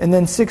 And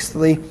then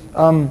 6thly,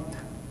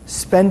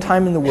 spend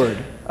time in the Word.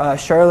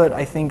 Charlotte,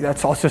 I think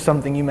that's also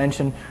something you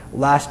mentioned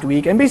last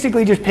week, and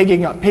basically just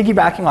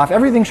piggybacking off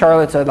everything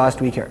Charlotte said last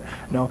week here.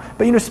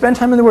 But spend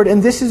time in the Word,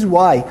 and this is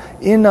why.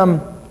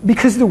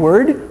 Because the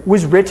Word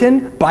was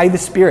written by the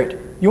Spirit.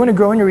 You want to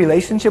grow in your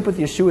relationship with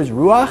Yeshua's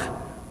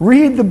Ruach?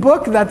 Read the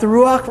book that the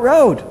Ruach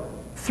wrote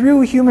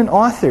through human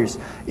authors.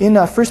 In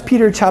 1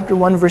 Peter chapter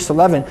 1, verse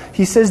 11,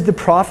 he says the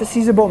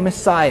prophecies about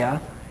Messiah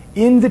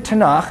in the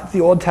Tanakh,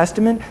 the Old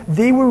Testament,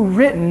 they were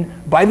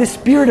written by the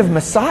Spirit of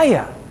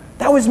Messiah.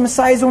 That was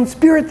Messiah's own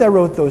Spirit that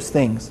wrote those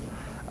things.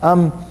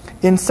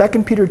 In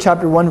 2 Peter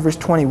chapter 1, verse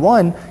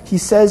 21, he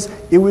says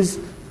it was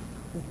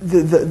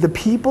the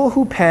people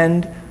who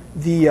penned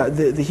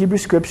the Hebrew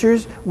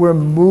Scriptures were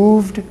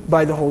moved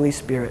by the Holy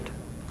Spirit.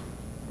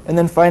 And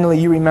then finally,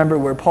 you remember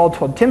where Paul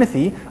told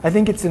Timothy, I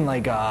think it's in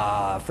 1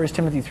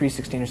 Timothy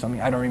 3:16 or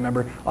something, I don't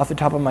remember off the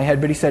top of my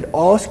head, but he said,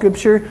 all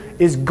Scripture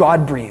is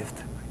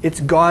God-breathed. It's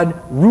God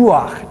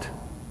ruached,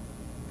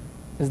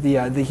 is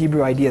the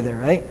Hebrew idea there,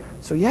 right?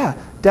 So yeah,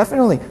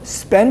 definitely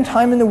spend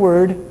time in the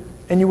Word,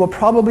 and you will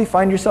probably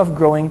find yourself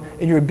growing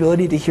in your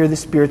ability to hear the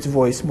Spirit's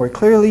voice more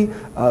clearly,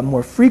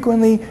 more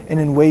frequently, and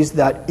in ways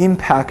that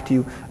impact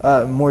you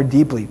more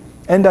deeply.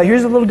 And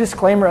here's a little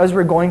disclaimer as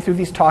we're going through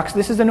these talks.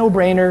 This is a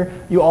no-brainer.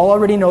 You all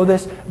already know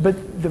this,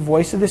 but the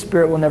voice of the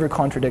Spirit will never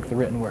contradict the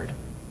written Word,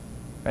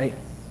 right?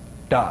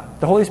 Duh.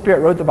 The Holy Spirit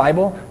wrote the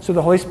Bible, so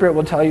the Holy Spirit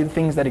will tell you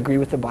things that agree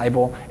with the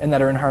Bible and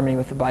that are in harmony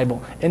with the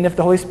Bible. And if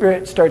the Holy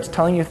Spirit starts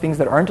telling you things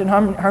that aren't in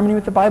harmony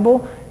with the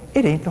Bible,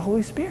 it ain't the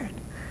Holy Spirit.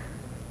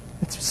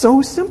 It's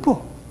so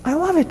simple. I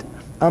love it.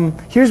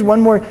 Here's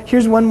one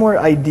more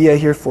idea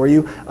here for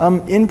you.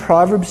 In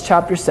Proverbs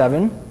chapter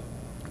 7,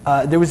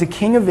 there was a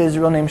king of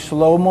Israel named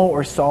Shlomo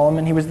or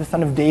Solomon. He was the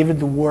son of David,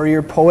 the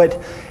warrior poet.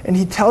 And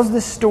he tells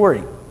this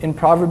story in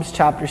Proverbs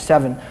chapter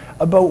 7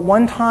 about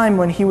one time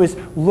when he was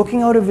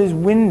looking out of his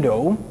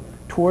window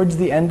towards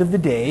the end of the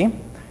day,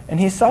 and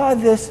he saw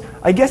this,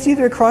 I guess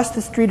either across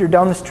the street or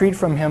down the street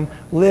from him,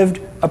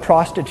 lived a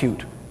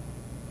prostitute.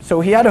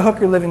 So he had a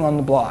hooker living on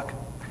the block.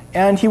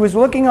 And he was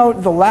looking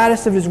out the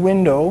lattice of his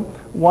window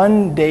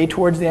one day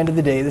towards the end of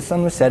the day, the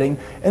sun was setting,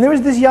 and there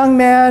was this young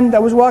man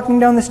that was walking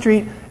down the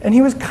street, and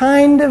he was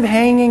kind of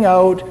hanging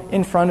out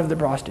in front of the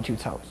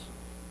prostitute's house.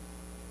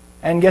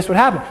 And guess what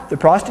happened? The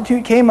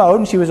prostitute came out,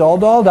 and she was all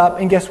dolled up,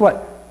 and guess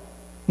what?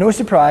 No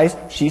surprise,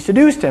 she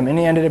seduced him, and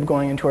he ended up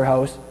going into her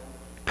house.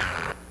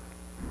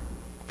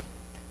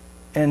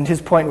 And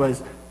his point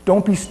was,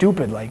 don't be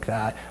stupid like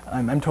that.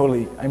 I'm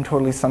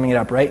totally summing it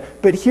up, right?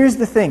 But here's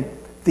the thing.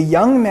 The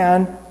young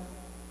man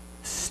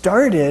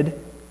started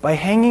by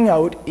hanging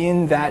out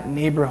in that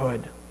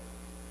neighborhood.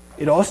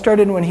 It all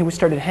started when he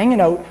started hanging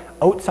out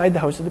outside the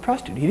house of the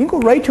prostitute. He didn't go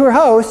right to her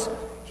house.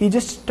 He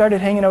just started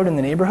hanging out in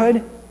the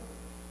neighborhood,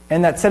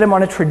 and that set him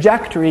on a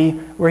trajectory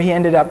where he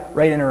ended up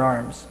right in her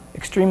arms.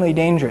 Extremely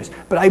dangerous.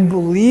 But I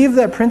believe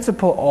that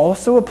principle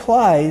also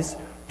applies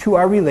to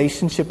our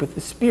relationship with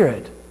the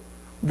Spirit.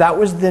 That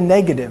was the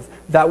negative.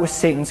 That was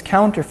Satan's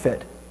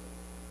counterfeit.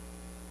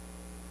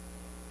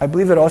 I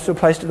believe it also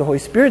applies to the Holy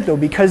Spirit, though,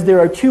 because there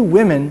are two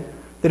women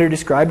that are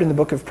described in the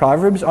book of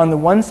Proverbs. On the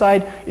one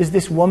side is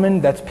this woman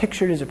that's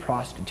pictured as a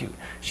prostitute.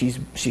 She's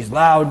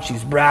loud,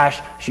 she's brash,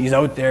 she's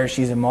out there,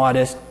 she's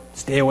immodest.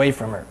 Stay away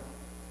from her.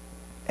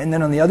 And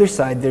then on the other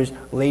side, there's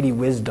Lady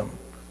Wisdom.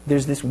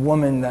 There's this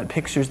woman that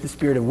pictures the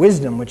spirit of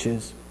wisdom, which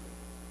is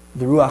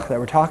the Ruach that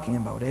we're talking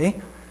about, eh?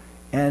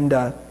 And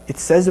it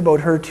says about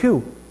her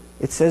too.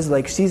 It says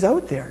she's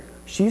out there.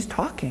 She's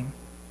talking.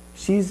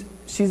 She's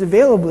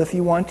available if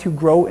you want to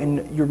grow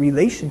in your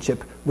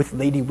relationship with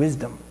Lady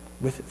Wisdom,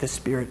 with the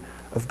Spirit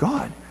of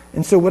God.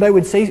 And so what I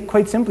would say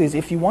quite simply is,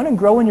 if you want to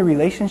grow in your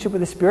relationship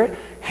with the Spirit,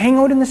 hang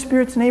out in the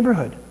Spirit's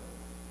neighborhood.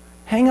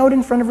 Hang out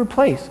in front of a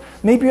place.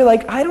 Maybe you're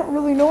like, I don't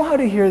really know how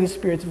to hear the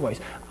Spirit's voice.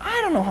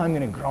 I don't know how I'm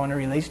going to grow in a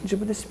relationship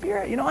with the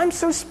Spirit. You know, I'm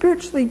so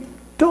spiritually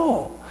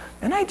dull,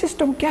 and I just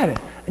don't get it.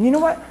 And you know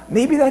what?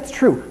 Maybe that's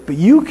true, but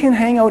you can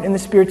hang out in the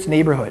Spirit's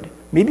neighborhood.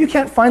 Maybe you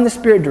can't find the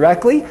Spirit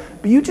directly,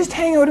 but you just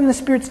hang out in the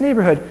Spirit's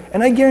neighborhood,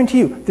 and I guarantee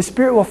you, the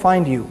Spirit will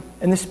find you,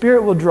 and the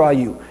Spirit will draw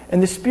you,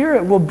 and the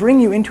Spirit will bring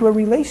you into a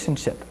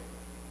relationship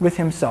with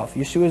Himself,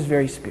 Yeshua's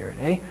very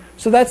Spirit.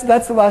 So that's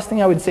the last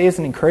thing I would say as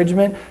an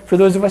encouragement for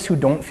those of us who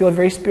don't feel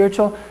very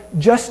spiritual.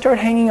 Just start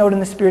hanging out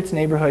in the Spirit's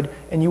neighborhood,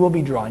 and you will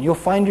be drawn. You'll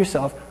find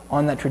yourself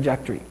on that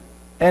trajectory.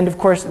 And of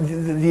course,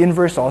 the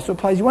inverse also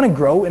applies. You want to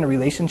grow in a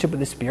relationship with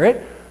the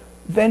Spirit,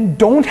 then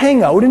don't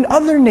hang out in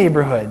other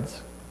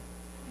neighborhoods.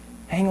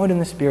 Hang out in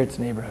the Spirit's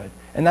neighborhood.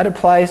 And that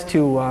applies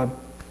to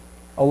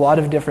a lot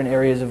of different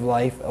areas of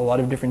life, a lot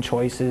of different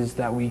choices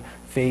that we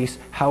face,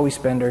 how we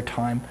spend our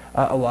time,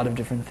 a lot of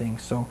different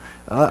things. So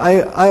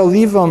I'll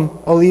leave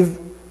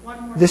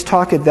this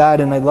talk at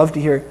that, and I'd love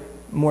to hear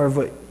more of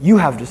what you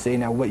have to say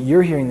now, what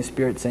you're hearing the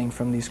Spirit saying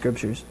from these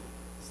scriptures.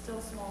 Still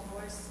small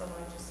voice, so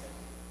I just said.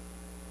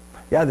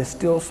 Yeah, the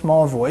still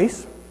small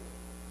voice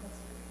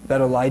that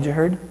Elijah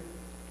heard.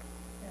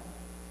 Yeah.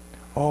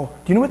 Oh,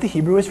 do you know what the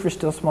Hebrew is for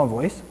still small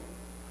voice?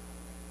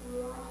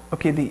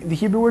 Okay, the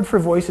Hebrew word for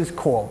voice is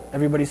kol.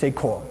 Everybody say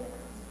kol.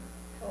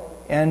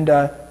 And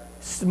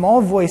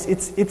small voice,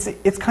 it's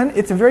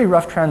a very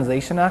rough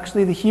translation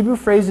actually. The Hebrew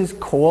phrase is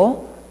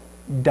kol,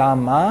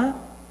 dama,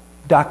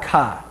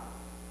 daka.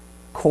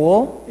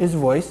 Kol is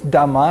voice,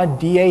 dama,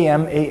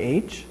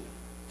 D-A-M-A-H,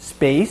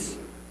 space,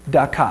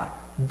 daka,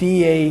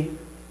 D-A-Q-A-H,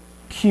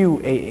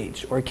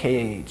 or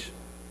K-A-H.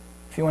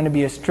 If you want to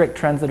be a strict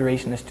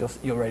transliterationist,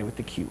 you'll write it with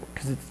the Q,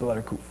 because it's the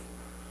letter kuf.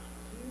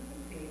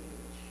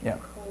 Yeah.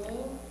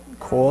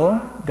 Kol,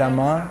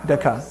 dama,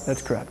 daka.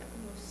 That's correct.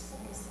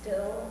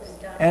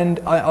 And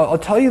I'll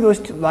tell you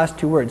those last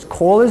two words.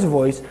 Kol is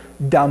voice.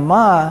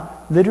 Dama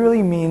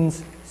literally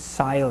means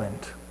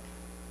silent.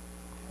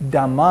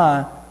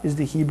 Dama is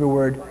the Hebrew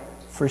word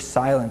for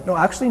silent. No,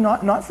 actually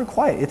not for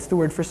quiet. It's the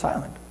word for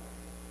silent.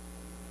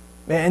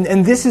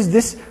 And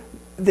this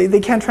they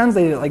can't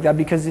translate it like that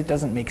because it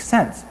doesn't make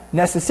sense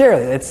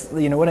necessarily. It's,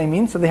 you know what I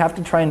mean? So they have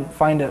to try and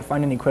find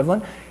an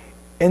equivalent.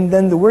 And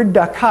then the word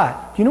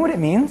daka, do you know what it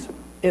means?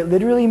 It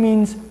literally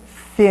means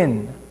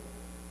thin.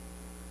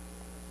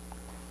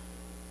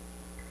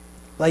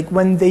 Like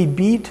when they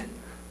beat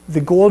the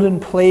golden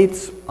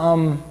plates,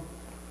 I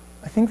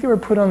think they were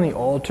put on the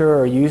altar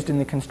or used in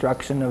the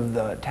construction of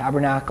the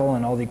tabernacle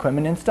and all the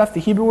equipment and stuff. The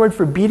Hebrew word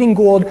for beating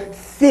gold,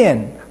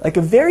 thin, like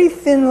a very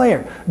thin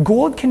layer.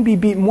 Gold can be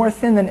beat more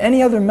thin than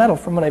any other metal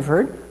from what I've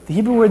heard. The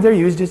Hebrew word there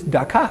used is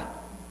daka.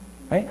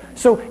 Right?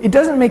 So it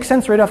doesn't make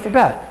sense right off the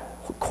bat.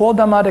 Kol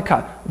dama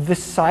daka, the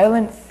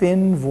silent,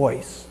 thin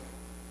voice.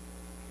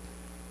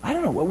 I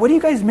don't know, what do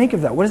you guys make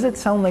of that? What does it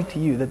sound like to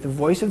you, that the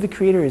voice of the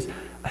Creator is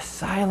a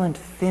silent,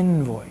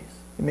 thin voice?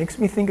 It makes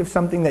me think of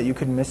something that you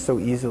could miss so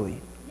easily.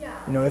 Yeah.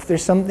 You know, if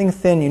there's something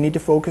thin, you need to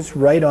focus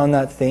right on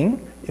that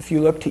thing. If you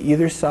look to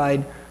either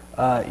side,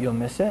 you'll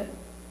miss it.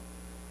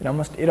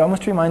 It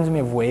almost reminds me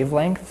of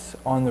wavelengths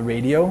on the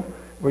radio,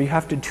 where you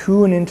have to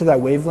tune into that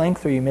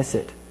wavelength or you miss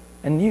it.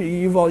 And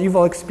you've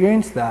all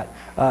experienced that.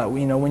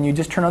 You know, when you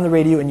just turn on the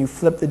radio and you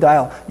flip the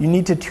dial, you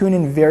need to tune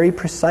in very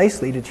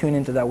precisely to tune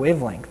into that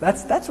wavelength.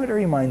 That's what it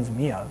reminds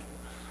me of.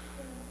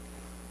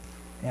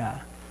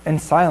 Yeah.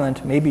 And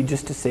silent, maybe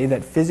just to say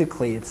that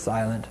physically it's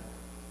silent,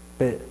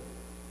 but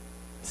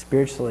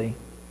spiritually,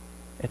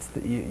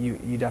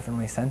 you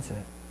definitely sense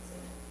it.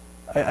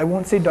 I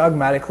won't say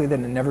dogmatically that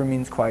it never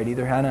means quiet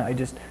either, Hannah.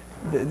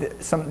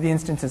 Some of the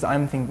instances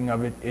I'm thinking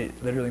of,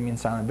 it literally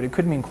means silent, but it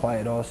could mean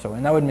quiet also,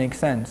 and that would make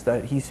sense,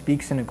 that he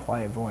speaks in a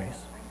quiet voice.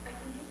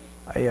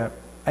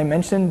 I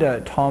mentioned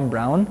Tom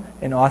Brown,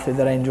 an author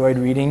that I enjoyed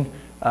reading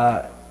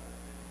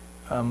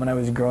when I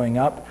was growing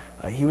up.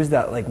 He was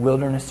that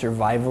wilderness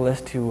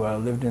survivalist who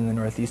lived in the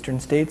northeastern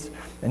states,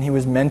 and he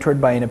was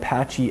mentored by an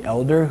Apache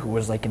elder who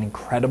was an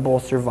incredible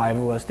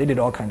survivalist. They did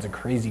all kinds of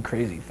crazy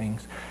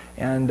things.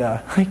 And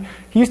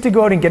he used to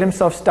go out and get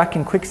himself stuck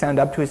in quicksand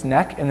up to his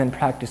neck and then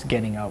practice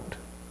getting out.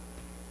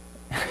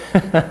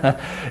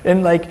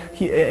 And I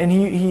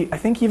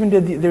think he even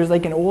did, there's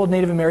an old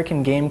Native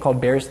American game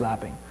called bear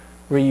slapping,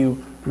 where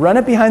you run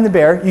up behind the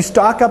bear, you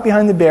stalk up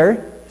behind the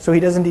bear so he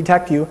doesn't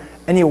detect you,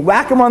 and you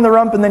whack him on the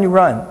rump and then you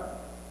run.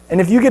 And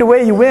if you get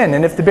away, you win.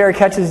 And if the bear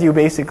catches you,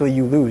 basically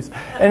you lose.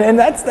 And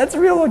that's a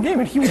real old game.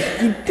 And he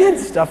did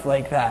stuff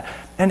like that.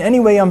 And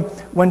anyway,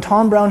 when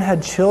Tom Brown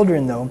had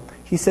children, though,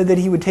 he said that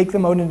he would take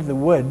them out into the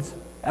woods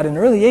at an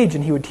early age,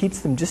 and he would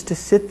teach them just to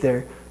sit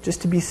there,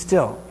 just to be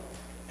still,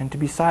 and to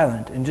be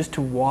silent, and just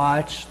to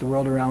watch the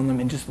world around them,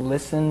 and just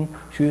listen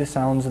to the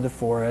sounds of the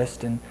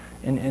forest, and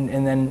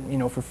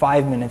then, for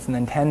 5 minutes, and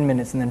then 10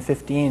 minutes, and then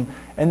 15.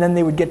 And then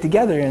they would get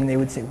together, and they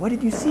would say, "What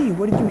did you see?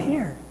 What did you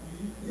hear?"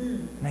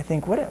 And I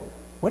think, what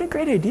a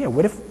great idea.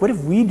 What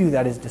if we do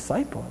that as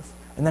disciples?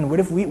 And then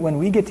what if when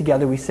we get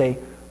together, we say,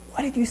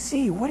 What did you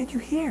see? What did you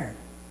hear?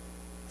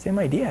 Same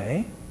idea,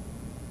 eh?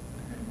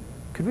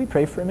 Could we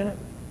pray for a minute?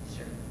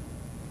 Sure.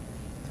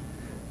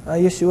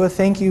 Yeshua,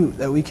 thank you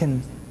that we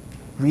can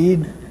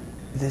read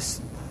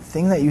this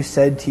thing that you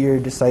said to your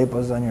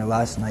disciples on your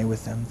last night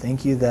with them.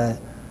 Thank you that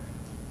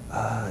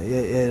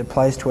it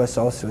applies to us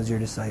also as your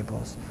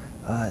disciples.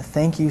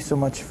 Thank you so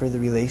much for the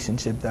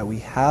relationship that we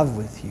have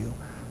with you.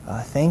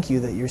 Thank you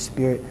that your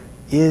Spirit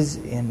is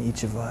in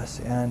each of us.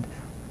 And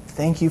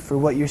thank you for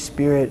what your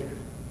Spirit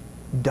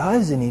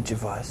does in each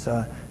of us,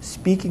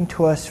 speaking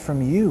to us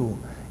from you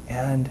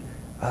and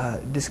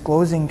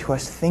disclosing to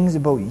us things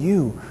about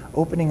you,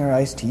 opening our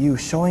eyes to you,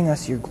 showing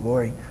us your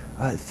glory.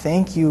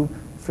 Thank you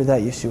for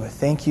that, Yeshua.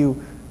 Thank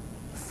you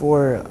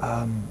for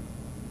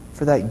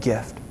that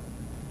gift.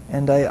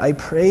 And I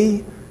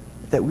pray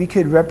that we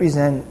could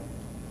represent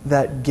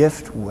that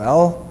gift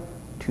well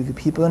to the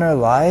people in our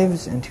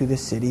lives and to the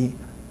city.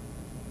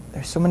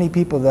 There's so many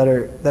people that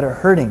are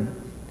hurting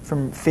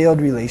from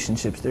failed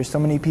relationships. There's so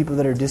many people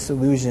that are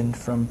disillusioned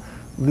from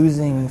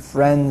losing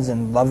friends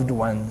and loved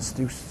ones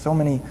through so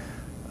many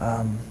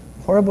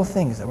horrible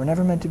things that were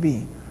never meant to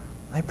be.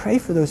 I pray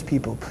for those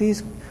people.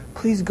 Please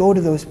go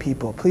to those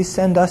people. Please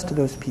send us to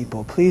those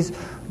people. Please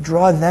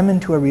draw them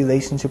into a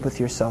relationship with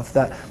yourself,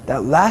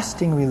 that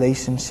lasting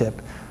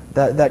relationship,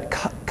 that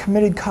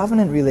committed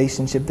covenant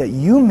relationship that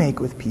you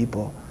make with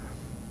people,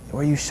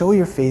 where you show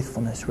your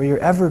faithfulness, where you're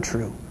ever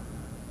true.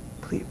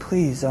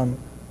 Please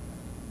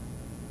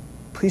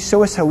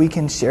show us how we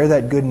can share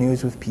that good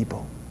news with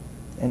people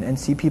and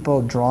see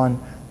people drawn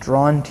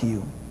to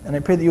you. And I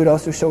pray that you would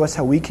also show us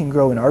how we can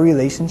grow in our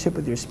relationship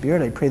with your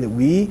Spirit. I pray that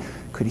we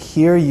could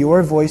hear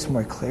your voice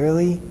more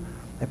clearly.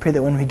 I pray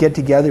that when we get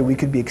together, we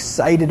could be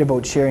excited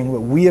about sharing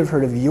what we have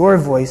heard of your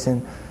voice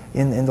in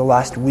the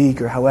last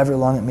week or however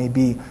long it may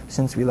be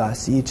since we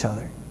last see each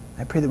other.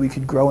 I pray that we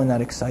could grow in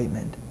that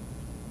excitement.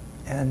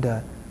 And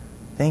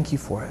thank you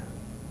for it.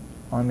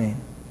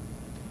 Amen.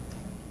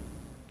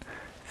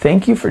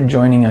 Thank you for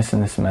joining us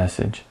in this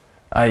message.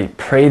 I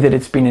pray that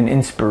it's been an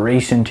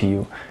inspiration to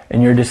you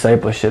in your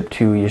discipleship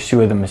to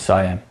Yeshua the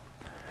Messiah.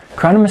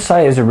 Crown of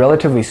Messiah is a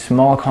relatively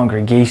small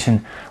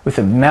congregation with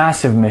a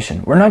massive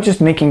mission. We're not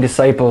just making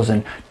disciples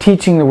and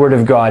teaching the Word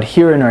of God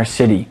here in our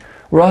city.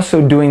 We're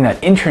also doing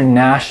that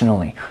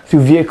internationally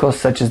through vehicles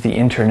such as the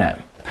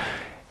internet.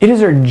 It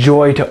is our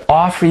joy to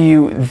offer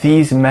you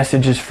these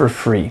messages for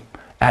free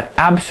at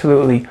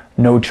absolutely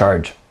no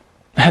charge.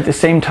 At the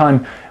same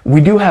time,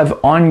 we do have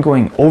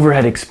ongoing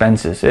overhead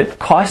expenses. It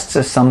costs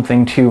us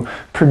something to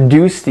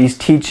produce these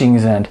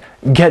teachings and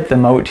get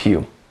them out to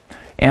you.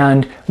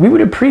 And we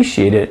would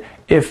appreciate it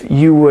if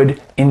you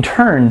would, in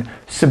turn,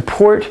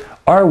 support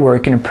our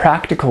work in a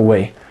practical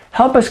way.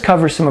 Help us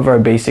cover some of our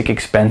basic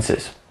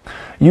expenses.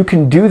 You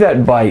can do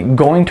that by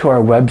going to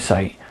our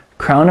website,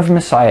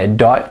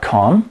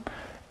 crownofmessiah.com,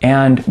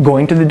 and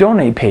going to the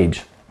donate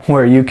page,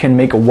 where you can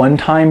make a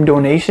one-time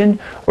donation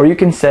or you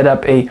can set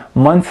up a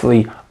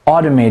monthly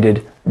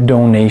automated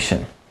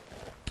donation.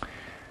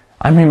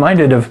 I'm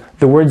reminded of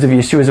the words of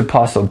Yeshua's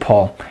apostle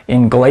Paul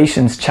in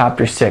Galatians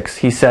chapter 6.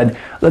 He said,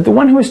 "Let the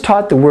one who is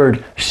taught the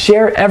word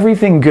share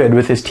everything good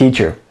with his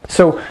teacher."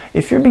 So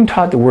if you're being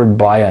taught the word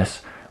by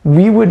us,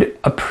 we would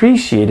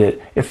appreciate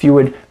it if you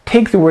would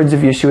take the words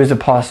of Yeshua's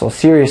apostle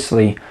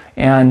seriously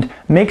and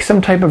make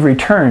some type of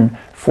return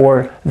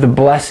for the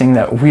blessing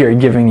that we are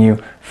giving you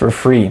for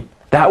free.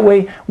 That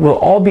way, we'll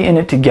all be in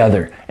it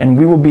together, and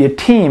we will be a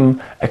team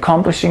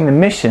accomplishing the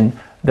mission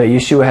that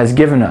Yeshua has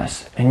given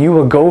us. And you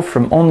will go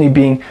from only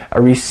being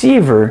a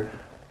receiver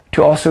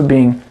to also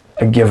being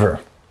a giver.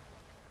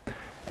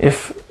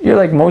 If you're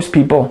like most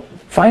people,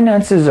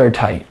 finances are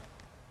tight.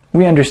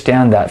 We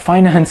understand that.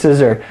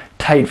 Finances are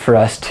tight for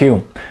us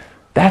too.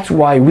 That's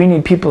why we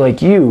need people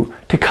like you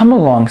to come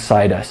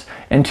alongside us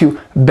and to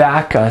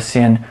back us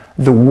in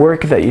the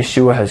work that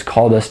Yeshua has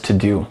called us to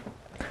do.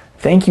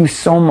 Thank you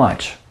so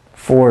much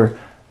for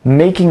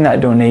making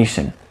that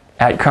donation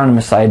at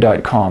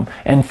crownofmessiah.com,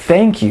 and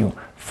thank you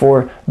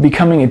for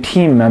becoming a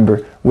team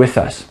member with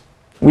us.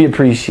 We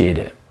appreciate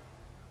it.